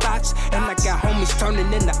into thoughts. And I got homies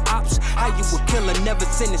turning into ops. How you a killer, never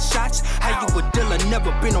sending shots? How you a dealer,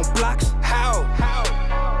 never been on blocks? How?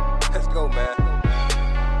 Let's go, man.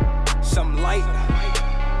 Something light.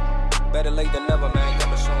 Better late than never, man.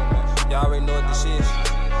 Coming soon, man. Y'all already know what this is.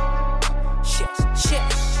 Shit.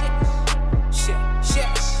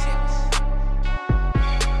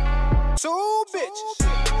 Two bitches.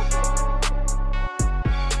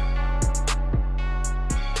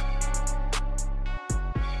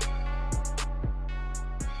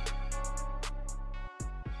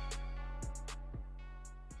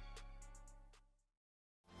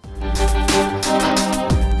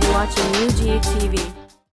 You're watching UrbanGrindTV.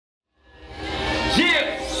 Yeah.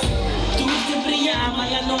 Tú siempre llamas,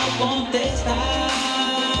 ya no contestas.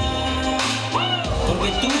 Porque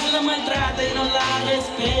tú la maltratas y no la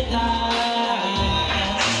respetas.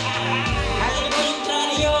 Al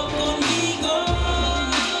contrario conmigo.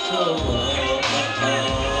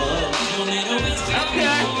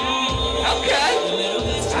 Okay.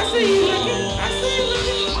 I see you looking.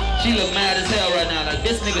 She look mad as hell right now. Like,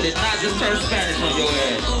 this nigga did not just turn Spanish on your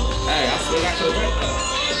ass. Hey, I still got your drink though.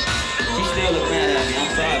 She still look mad at me. I'm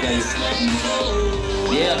sorry, baby.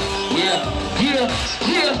 Yeah. Yeah.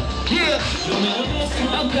 Okay.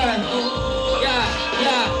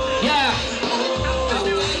 Yeah.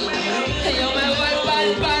 Yo me voy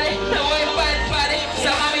pa'l party.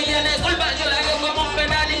 Esa mami tiene culpa, yo la hago como un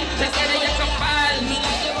Ferrari. Se quiere ya escapar, me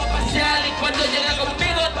la llevo a pasear. Y cuando llega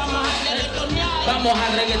conmigo, vamos a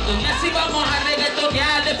reggaetonear. Si vamos a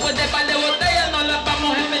reggaetonear, después de par de botellas nos las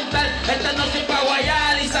vamos a inventar. Esta noche es pa'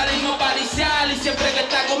 guayar y salimos pa' pariciar. Y siempre que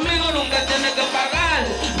está conmigo nunca tiene que pagar.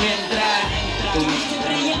 Mientras tú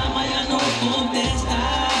siempre llamas, ya no contestas.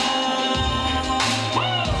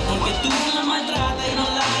 Porque tú la maltratas y no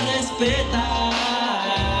la respetas.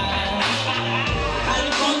 Al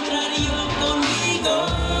contrario conmigo,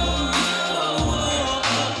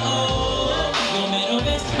 no me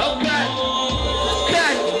robes tu amor.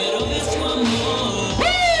 No me robes tu amor.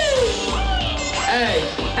 Hey.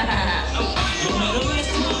 No me robes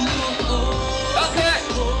tu amor. Okay.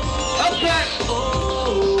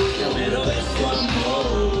 No me robes tu amor.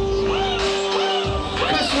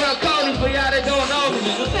 Cuss World Cody for y'all that don't know me.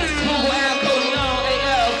 Google Al Koleon,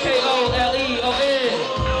 A-L-K-O-L-E-O-N.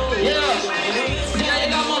 Yeah. Ya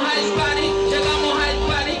llegamos al party.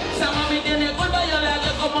 Esa mami tiene culpa, yo le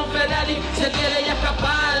hago como un Ferrari. Se quiere ya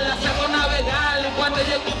escapar, la saco navegar. Y cuando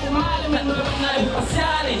llego a fumar, me nuevo una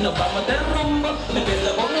espacial. Y nos vamos de rumbo, me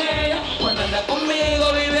pierdo con ella. Cuando anda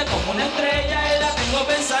conmigo, vive como una estrella. Y la tengo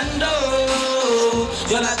pensando,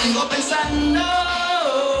 yo la tengo pensando.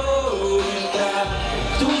 Mientras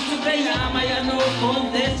tú siempre llamas, ya no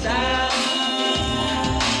contestas.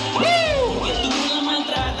 Porque tú la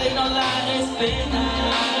maltratas y no la respetas.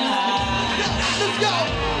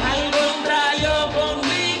 Al contrario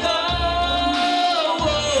conmigo,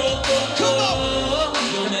 no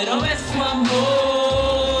me robes tu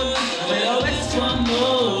amor, no me robes tu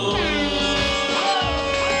amor.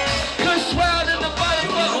 Kush World in the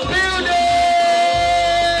motherfucking building.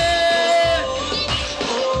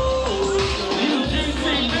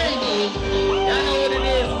 UGTV, y'all know what it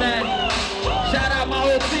is, man. Shout out my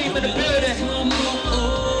whole team in the building.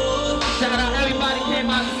 Shout out everybody came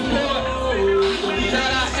out to support.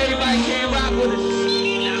 Shout out everybody came rock with us.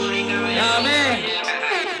 Y'all, man.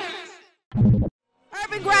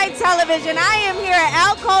 Urban Grind Television. I am here at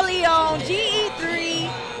Al Koleon GE3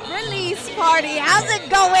 release party. How's it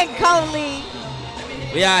going, Kole?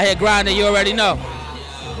 We out here grinding, you already know.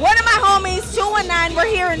 One of my homies, 219, we're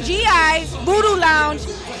here in GI's Voodoo Lounge.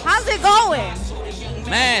 How's it going?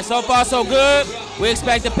 Man, so far so good. We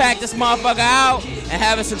expect to pack this motherfucker out and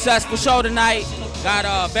have a successful show tonight.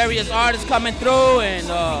 Got various artists coming through,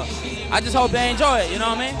 and I just hope they enjoy it, you know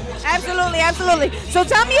what I mean? Absolutely. So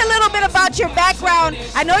tell me a little bit about your background.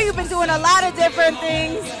 I know you've been doing a lot of different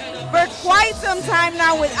things for quite some time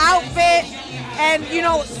now with Outfitt, and you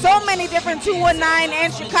know, so many different 219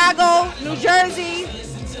 and Chicago, New Jersey.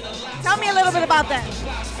 Tell me a little bit about that.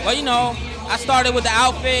 Well, you know, I started with the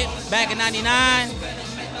Outfit back in '99.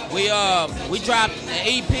 We dropped an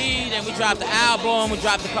EP, then we dropped the album, we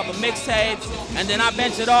dropped a couple mixtapes, and then I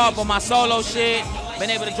ventured off on my solo shit. Been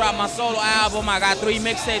able to drop my solo album. I got 3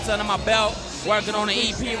 mixtapes under my belt. Working on an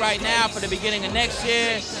EP right now for the beginning of next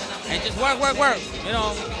year. And just work. You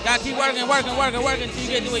know, gotta keep working until you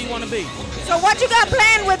get to where you want to be. So what you got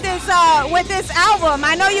planned with this album?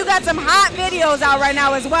 I know you got some hot videos out right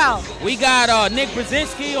now as well. We got Nick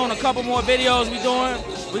Brzezinski on a couple more videos we doing.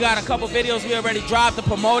 We got a couple videos we already dropped to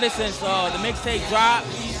promote it since the mixtape dropped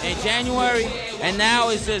in January. And now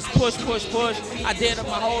it's just push. I did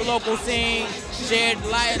my whole local scene, shared the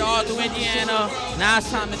light all through Indiana. Now it's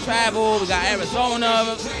time to travel. We got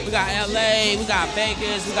Arizona, we got LA, we got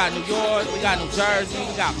Vegas, we got New York, we got New Jersey,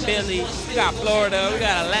 we got Philly, we got Florida, we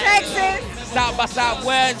got Atlanta. Texas. South by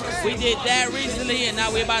Southwest. We did that recently, and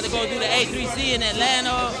now we're about to go do the A3C in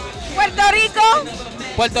Atlanta.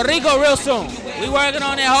 Puerto Rico real soon. We working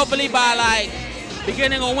on it. Hopefully by like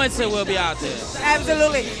beginning of winter we'll be out there.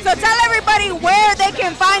 Absolutely. So tell everybody where they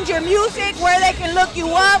can find your music, where they can look you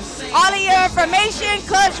up, all of your information.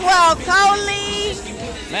 Kush World Kole.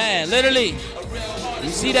 Man, literally, you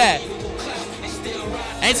see that?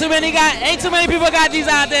 Ain't too many people got these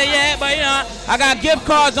out there yet, but you know, I got gift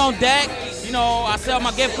cards on deck. You know, I sell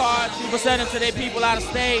my gift cards. People send them to their people out of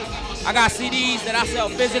state. I got CDs that I sell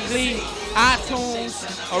physically, iTunes,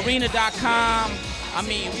 Arena.com. I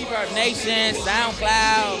mean, Reverb Nation,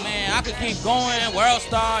 SoundCloud, man, I could keep going.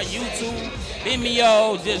 WorldStar, YouTube,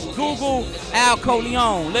 Vimeo, just Google Al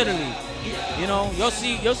Koleon, literally. You know, you'll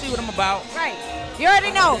see what I'm about. Right. You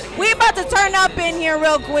already know. We about to turn up in here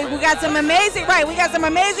real quick. We got some amazing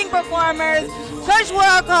performers. Kush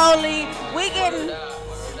World Kole. We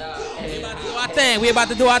about to do our thing. We about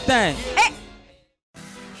to do our thing. Hey.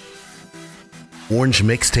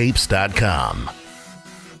 OrangeMixtapes.com.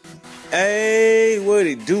 Hey, what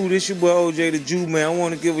it do? This your boy OJ the Jew, man. I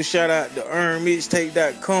want to give a shout out to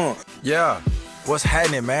UrbanMixtape.com. Yeah, what's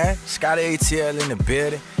happening, man? Scotty ATL in the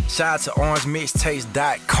building. Shout out to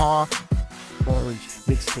OrangeMixtapes.com.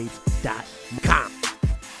 OrangeMixtapes.com.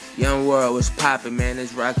 Young World, what's poppin', man?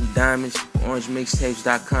 It's Rocky Diamonds,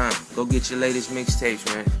 OrangeMixtapes.com. Go get your latest mixtapes,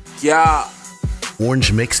 man. Yeah.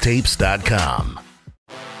 OrangeMixtapes.com.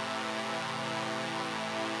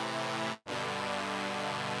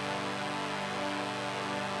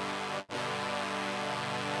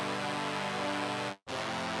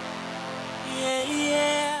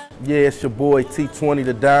 Yeah, it's your boy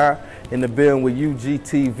T20DA in the building with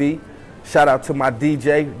UGTV. Shout out to my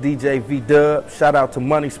DJ, DJ V-Dub. Shout out to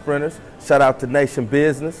Money Sprinters. Shout out to Nation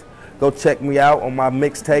Business. Go check me out on my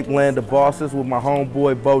mixtape, Land of Bosses, with my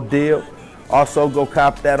homeboy Bo Deal. Also, go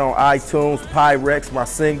cop that on iTunes, Pyrex, my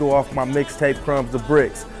single off my mixtape, Crumbs of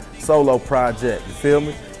Bricks. Solo project, you feel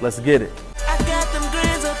me? Let's get it.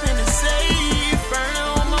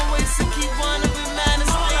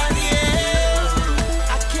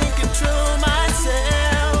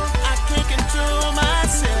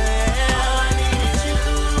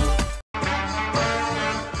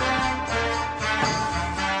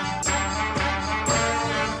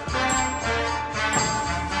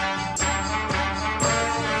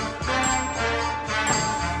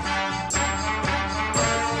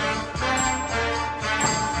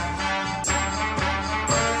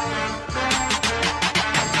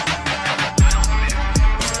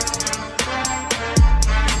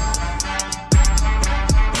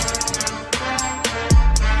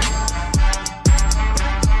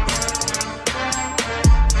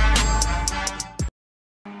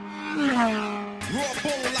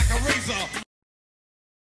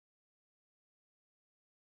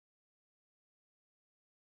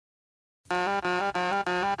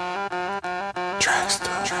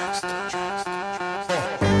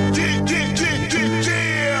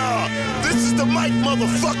 This is the mic,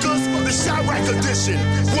 motherfuckers, the Chirac edition.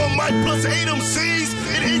 1 mic plus 8 MCs,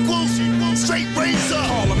 it equals straight razor.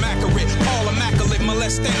 All immaculate,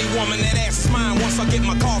 molest any woman that asks mine once I get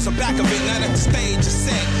my calls the back of it. Now that the stage is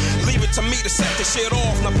set, leave it to me to set the shit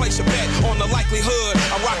off. Now place your bet on the likelihood.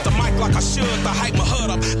 I rock the mic like I should to hype my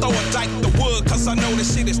hood up. Throw a dike the wood, cause I know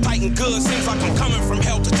this shit is tight and good. Seems like I'm coming from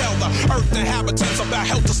hell to tell the earth inhabitants about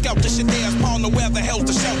helter-skelter. Shit there's upon the weather, hell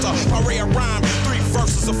to shelter. Array of rhyme, 3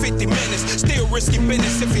 verses of 50 minutes. Still risky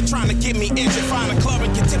business if you're trying to get me injured. Find a club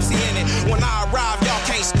and get tipsy in it. When I arrive, y'all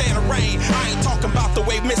can't stand the rain. I ain't talking about the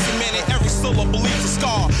way Missy meant it. Every syllable leaves a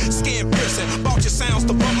scar. Skin piercing, bought your sounds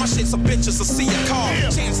to bump my shit's a bitches to see a car.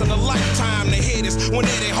 Chance in a lifetime to hear this. When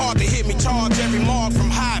it ain't hard to hit me, charge every mark from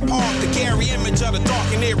Hyde Park to Gary. Image of the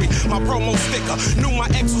dark and eerie. My promo sticker. Knew my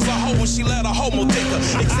ex was a hoe when she let a homo dicker.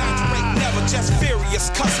 Exaggerate, never just furious.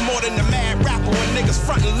 Cuss more than the mad rapper when niggas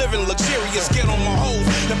frontin' living luxurious. Get on my hoes,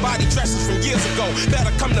 the body dresses from years ago.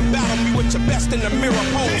 Better come to battle me with your best in the mirror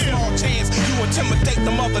pose. Small chance, you intimidate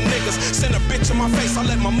them other niggas. Send a bitch in my face, I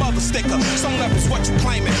let my mother stick her. Some levels what you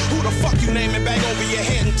claiming. Who the fuck you naming? Bang over your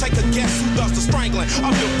head and take a guess who does the strangling.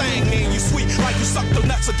 Up your thing, man, you sweet like you suck the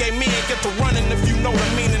nuts of gay men. Get to running if you know the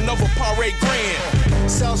meaning of a parade grand.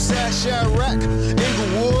 Southside Chirac,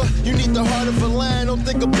 Inglewood. You need the heart of a lion, don't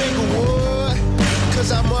think of Inglewood.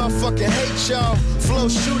 Cause I motherfucking hate y'all. Flow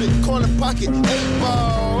shoot it, corner pocket,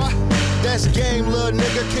 8-ball. That's game, little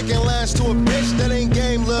nigga. Kicking lines to a bitch, that ain't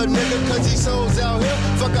game, little nigga. Cause these souls out here,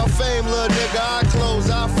 fuck out fame, little nigga. I close,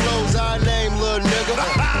 I flows, I name, little nigga.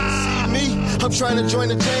 See me? I'm trying to join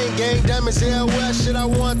the chain gang. Diamonds here west, shit I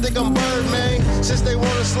want, think I'm Birdman. Since they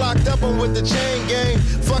want us locked up, I'm with the chain gang.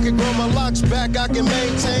 Fuck it, grow my locks back, I can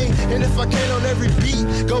maintain. And if I can't on every beat,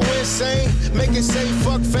 go insane. Make it say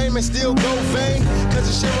fuck fame and still go vain. Cause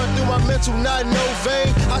the shit run through my mental, not no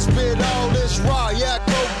vein. I spit all this raw, yeah,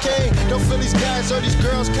 cocaine. Don't feel these guys or these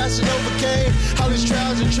girls catching overcame. All these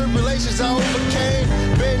trials and tribulations I overcame.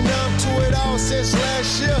 Been numb to it all since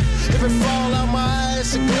last year. If it fall out my eye,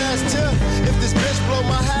 it's a glass tip. If this bitch blow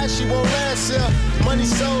my high, she won't last here. Money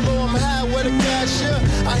so low, I'm high with a cashier.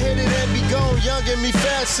 I hit it and be gone, young and me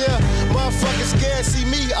fast here. Motherfuckers scared, see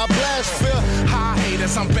me, I blast fear. Hi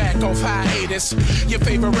haters, I'm back off hiatus. Your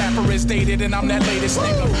favorite rapper is dated and I'm that latest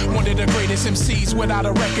nigga. One of the greatest MCs without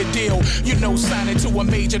a record deal. You know signing to a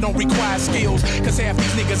major don't require skills. Cause half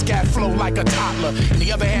these niggas got flow like a toddler. And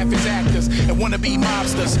the other half is actors and wanna be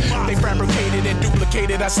mobsters. They fabricated and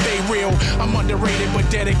duplicated, I stay real. I'm underrated but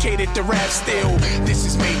dedicated to rap still. still, this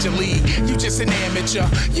is major league. You just an amateur.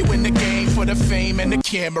 You in the game for the fame and the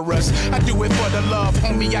cameras. I do it for the love,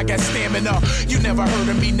 homie, I got stamina. You never heard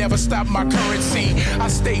of me, never stop my currency. I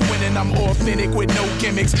stay winning, I'm authentic with no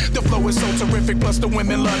gimmicks. The flow is so terrific, plus the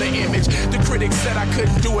women love the image. The critics said I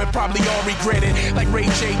couldn't do it, probably all regret it. Like Ray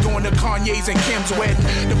J going to Kanye's and Kim's wedding.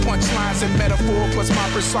 The punchlines and metaphor plus my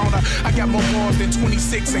persona. I got more balls than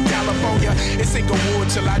 26 in California. It's Inglewood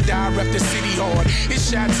till I die, rep the city hard.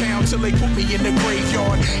 It's Chi-Town till they put me in the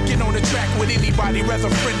graveyard. Get on the track with anybody, whether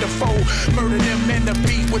friend or foe. Murder them and the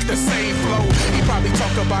beat with the same flow. He probably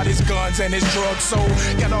talk about his guns and his drugs sold.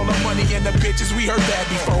 Got all the money and the bitches, we heard that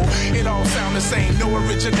before. It all sound the same, no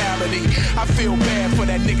originality. I feel bad for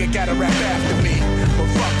that nigga, gotta rap after me, but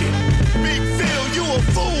fuck it. Big Phil, you a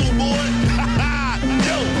fool, boy.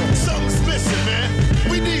 Yo, something's missing, man.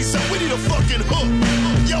 We need a fucking hook.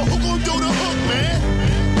 Yo, who gon' do the hook, man?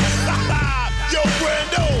 Yo,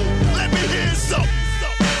 Brando, let me hear something.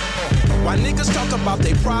 Why niggas talk about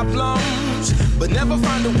their problems, but never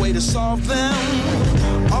find a way to solve them?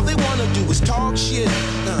 All they wanna do is talk shit.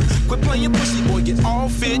 Quit playing pussy, boy, get all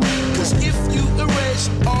fit. Cause if you erase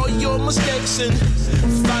all your mistakes and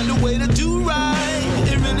find a way to do right,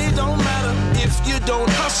 it really don't matter if you don't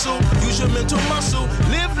hustle. Use your mental muscle,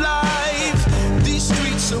 live life. These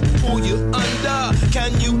streets will pull you under.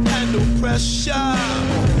 Can you handle pressure?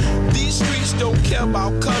 These streets don't care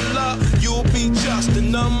about color. You'll be just a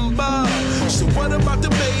number. So what about the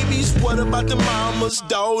babies? What about the mamas,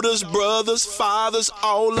 daughters, brothers, fathers?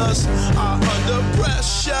 All us are under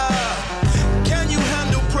pressure. Can you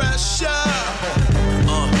handle pressure?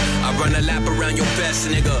 I run a lap around your best,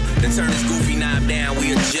 nigga. Then turn this goofy knob down,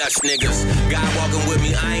 we adjust, niggas. God walking with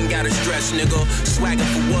me, I ain't gotta stress, nigga. Swaggin'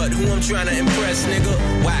 for what? Who I'm trying to impress, nigga?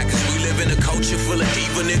 Why? Cause we live in a culture full of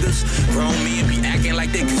diva niggas. Grown men be acting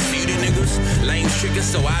like they conceited niggas. Lames trickin',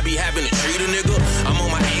 so I be having to treat a nigga. I'm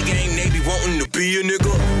on my A game, they be wanting to be a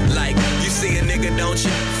nigga. Like, you see a nigga, don't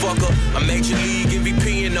you? Fucker, I'm Major League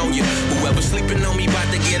MVPing on you. Whoever sleeping on me bout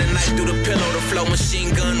to get a knife through the pillow. The flow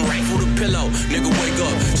machine gun, rifle the pillow. Nigga, wake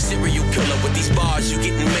up. Serial killer with these bars, you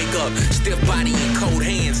getting makeup. Stiff body and cold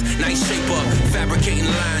hands, nice shape up. Fabricating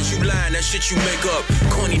lines, you lying, that shit you make up.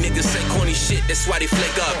 Corny niggas say corny shit, that's why they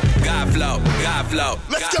flake up. God flow, God flow.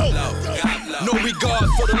 Let's go. No regard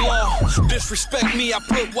for the law. Disrespect me, I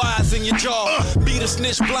put wires in your jaw. Beat a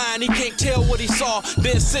snitch blind, he can't tell what he saw.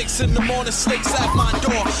 Then 6 in the morning, snakes at my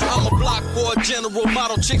door. I'm a block boy, general,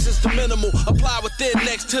 model chicks is the minimal. Apply within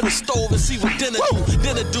next to the stove and see what dinner do.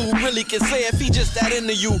 Dinner dude really can say if he just that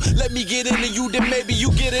into you. Let me get into you, then maybe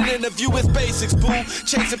you get an interview. It's basics, boo.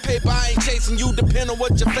 Chasing paper, I ain't chasing you. Depend on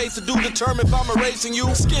what your face to do, determine if I'm erasing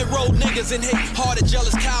you. Skid row niggas and hate-hearted,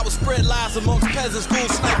 jealous cowards. Spread lies amongst peasants,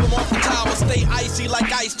 goons snipe them off the tower. Stay icy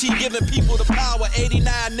like iced tea, giving people the power. 89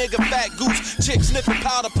 nigga, fat goose, chick sniffing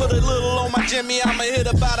powder. Put a little on my Jimmy, I'ma hit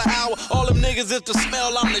about an hour. All them niggas is the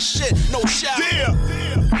smell, I'm the shit, no shower. Yeah.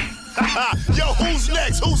 Yo, who's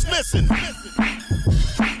next? Who's missing?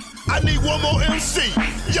 I need one more MC.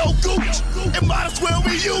 Yo, Gooch, it might as well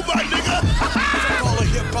be you, my nigga. All the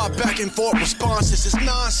hip-hop back and forth responses is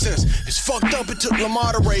nonsense. It's fucked up, it took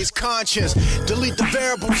Lamar to raise conscience. Delete the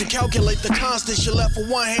variables and calculate the constants. You left with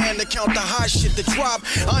one hand to count the hot shit that drop.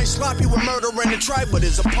 I ain't sloppy with murder in the tribe, but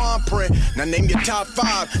it's a palm print. Now name your top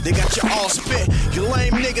 5, they got you all spit. You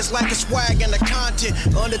lame niggas like the swag and the content.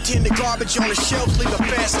 Unattended garbage on the shelves, leave a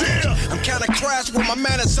bastard. I'm kinda crass with my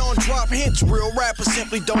manners on drop hints. Real rappers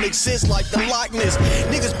simply don't exist like the Loch Ness.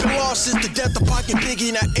 Niggas been lost since the death of Pac and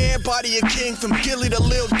Biggie. Now everybody a king from Gilly to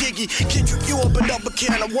Lil Diggy. Kendrick, you opened up a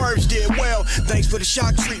can of worms, did well. Thanks for the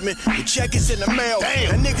shock treatment. The check is in the mail.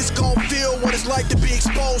 Now niggas gon' feel what it's like to be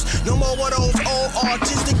exposed. No more of those old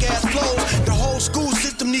artistic ass flows. The whole school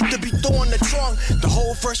system need to be thrown in the trunk. The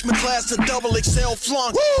whole freshman class a double XL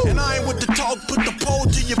flunk. And I ain't with the talk, put the pole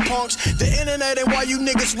to your punks. The internet ain't why you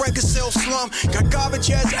niggas records sell slump. Got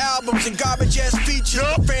garbage ass albums and garbage ass features.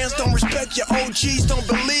 Fans don't respect your OGs, don't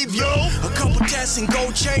believe you. A couple tats and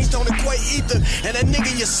gold chains don't equate either. And that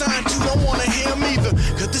nigga you signed to don't wanna hear him either.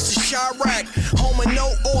 Cause this is Chirac, home in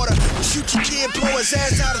no order. Shoot your kid, blow his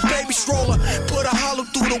ass out his baby stroller. Put a hollow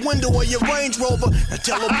through the window of your Range Rover. And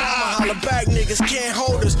tell Obama holler back, niggas can't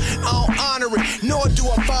hold us. I don't honor it, nor do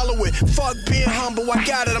I follow it. Fuck being humble, I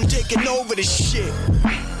got it, I'm taking over this shit.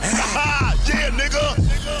 Yeah, nigga.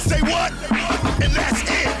 Say what? And that's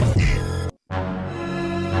it.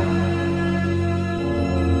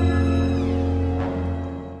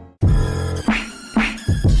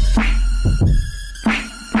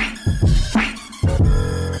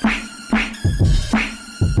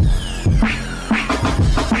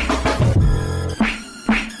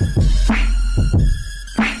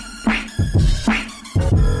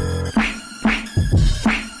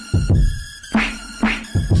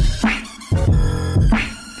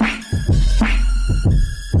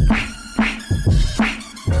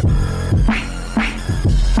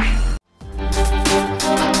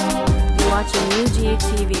 watching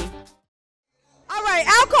UGTV. All right,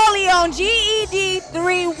 Koleon, GED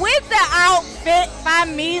 3 with the Outfitt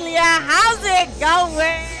Familia. How's it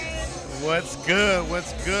going? What's good?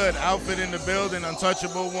 What's good? Outfit in the building,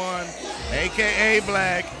 Untouchable One, a.k.a.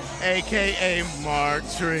 Black, a.k.a. Mark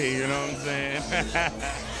Tree, you know what I'm saying?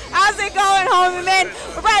 How's it going, homie, man?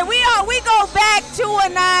 Right, we go back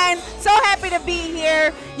 219. So happy to be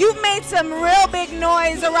here. You've made some real big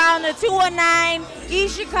noise around the 219,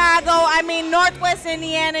 East Chicago, I mean Northwest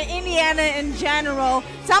Indiana, Indiana in general.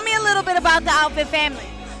 Tell me a little bit about the Outfitt family.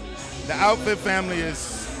 The Outfit family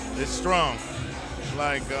is strong.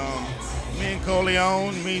 Like me and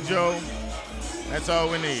Koleon, me, Joe, that's all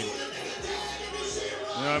we need.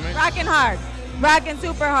 You know what I mean? Rocking hard. Rocking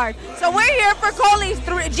super hard. So we're here for Kole's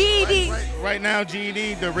GED. Right now,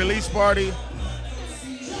 GED, the release party,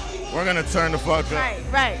 we're gonna turn the fuck up.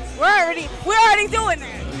 Right. We're already doing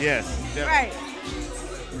that. Yes. Definitely. Right.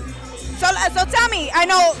 So tell me, I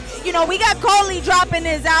know, we got Kole dropping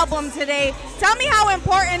his album today. Tell me how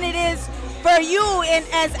important it is for you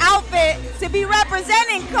as Outfit to be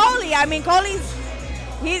representing Kole. I mean, Kole's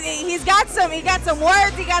he's got some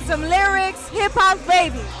words, he got some lyrics, hip hop's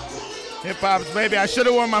baby. Hip hop's baby. I should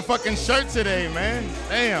have worn my fucking shirt today, man.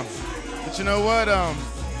 Damn. But you know what?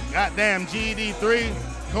 Goddamn, GED 3,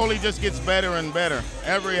 Kole just gets better and better.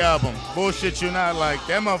 Every album. Bullshit you not, like,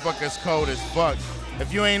 that motherfucker's cold as fuck.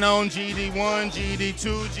 If you ain't on GED 1, GED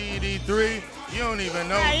 2, GED 3, you don't even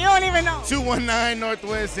know. Yeah, you don't even know. 219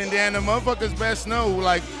 Northwest Indiana. Motherfuckers best know,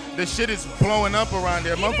 like, the shit is blowing up around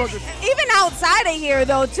there. Even outside of here,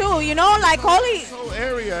 though, too, like Kole. The whole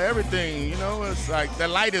area, everything, it's like the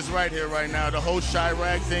light is right here right now. The whole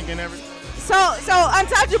Chirac thing and everything. So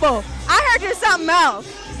Untouchable, I heard you're something else.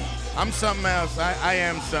 I'm something else. I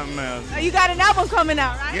am something else. Oh, you got an album coming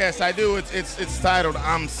out, right? Yes, I do. It's titled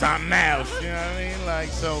I'm Something Else. You know what I mean? Like,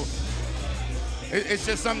 so it's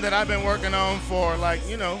just something that I've been working on for, like,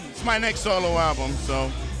 it's my next solo album.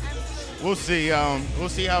 So we'll see. We'll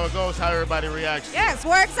see how it goes, how everybody reacts. Yes,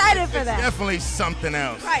 we're excited for that. Definitely something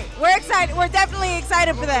else. Right, we're excited. We're definitely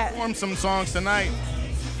excited for that. Perform some songs tonight,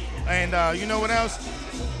 and you know what else?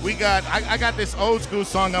 I got this old school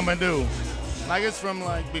song I'm gonna do. Like, it's from,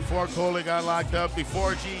 like, before Kole got locked up,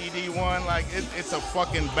 before GED 1. Like, it's a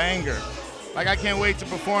fucking banger. Like, I can't wait to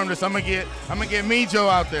perform this. I'm gonna get me, Joe,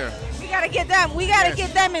 out there. We gotta get them. We gotta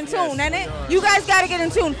get them in tune, innit? You guys gotta get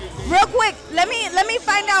in tune. Real quick, let me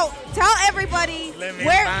find out. Tell everybody Let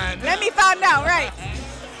me find out. Right.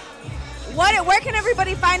 Where can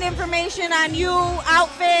everybody find information on you,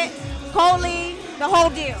 Outfit, Kole, the whole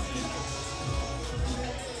deal?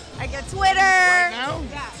 Like your Twitter. Right now?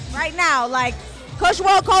 Yeah, right now. Like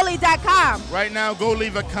CushWorldKole.com. Right now, go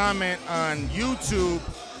leave a comment on YouTube.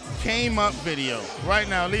 Came Up video. Right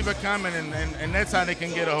now, leave a comment, and that's how they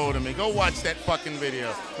can get a hold of me. Go watch that fucking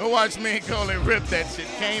video. Go watch me and Kole rip that shit.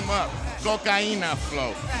 Came Up. Cocaina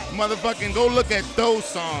Flow. Motherfucking go look at those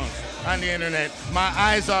songs on the internet. My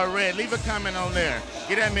eyes are red. Leave a comment on there.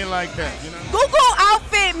 Get at me like that. Google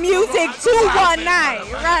Outfit Music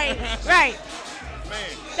 219. Right.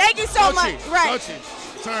 Man. Thank you so much. Right.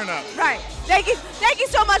 Turn up. Right. Thank you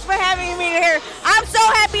so much for having me here. I'm so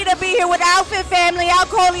happy to be here with the Outfit family.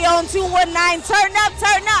 Koleon 219. Turn up,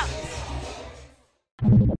 turn up.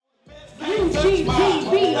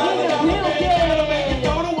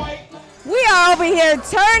 We are over here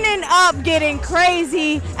turning up, getting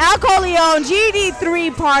crazy. Koleon GED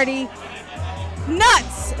 3 party. Nuts.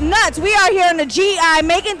 We are here on the GI,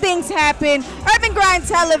 making things happen. Urban Grind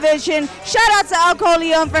Television. Shout out to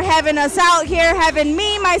Koleon for having us out here, having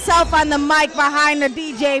me, myself on the mic behind the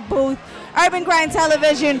DJ booth. Urban Grind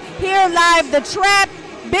Television, here live, the trap,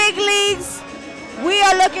 big leagues. We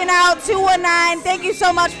are looking out, 219. Thank you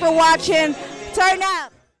so much for watching. Turn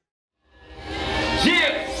up.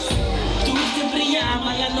 Yeah. Tú siempre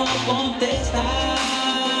llamas, ya no contestas.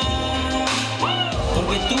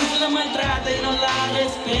 Porque tú la maltratas y no la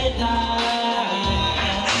respetas.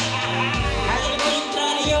 Al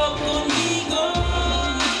contrario conmigo.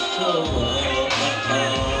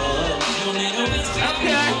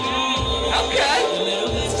 Okay.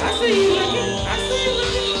 I see you looking.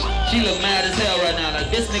 She look mad as hell right now. Like,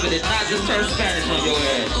 this nigga did not just turn Spanish on your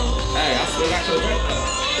ass. Hey, I still got your drink though.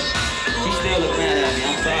 She still look mad at me.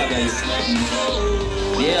 I'm sorry, baby.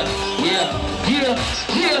 Yeah. Okay.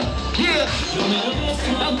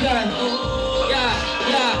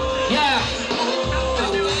 Yeah.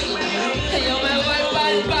 Yo me voy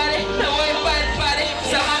pa'l party,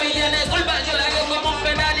 Esa mami tiene culpa, yo la hago como un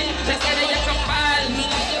Ferrari. Se quiere ya escapar, me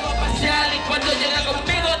la llevo a pasear. Y cuando llega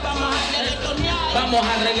conmigo, vamos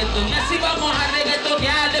a reggaetonear. Sí, vamos a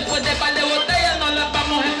reggaetonear. Después de par de